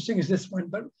as interesting as this one,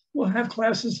 but we'll have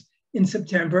classes in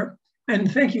September.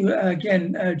 And thank you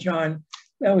again, John.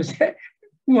 That was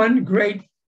one great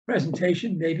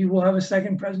presentation. Maybe we'll have a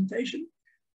second presentation.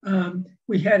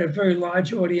 We had a very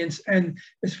large audience, and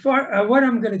as far what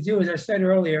I'm going to do, as I said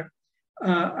earlier,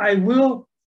 I will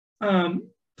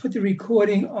put the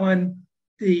recording on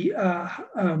the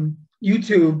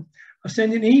YouTube. I'll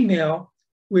send an email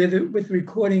with the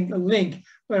recording a link,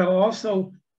 but I'll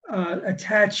also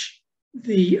attach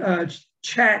the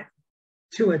chat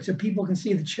to it so people can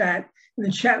see the chat, and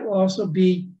the chat will also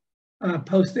be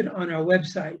posted on our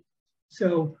website.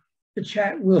 So the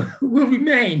chat will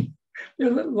remain.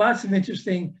 There are lots of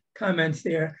interesting comments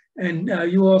there, and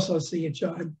you also see it,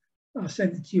 John. I'll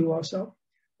send it to you also.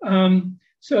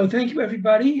 So thank you,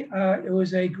 everybody. It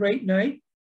was a great night.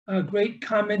 Great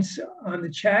comments on the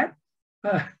chat.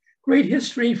 Great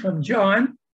history from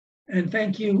John. And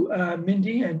thank you,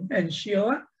 Mindy and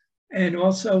Sheila, and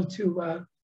also to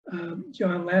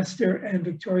John Laster and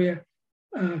Victoria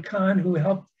Khan, who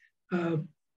helped,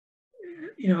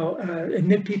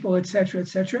 admit people, et cetera, et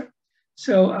cetera.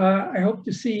 So I hope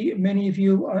to see many of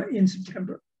you in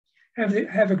September.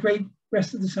 Have a great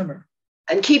rest of the summer.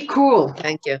 And keep cool.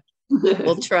 Thank you.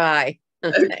 We'll try.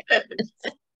 Okay.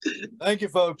 Thank you,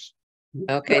 folks.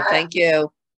 Okay, thank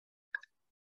you.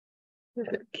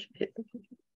 Okay.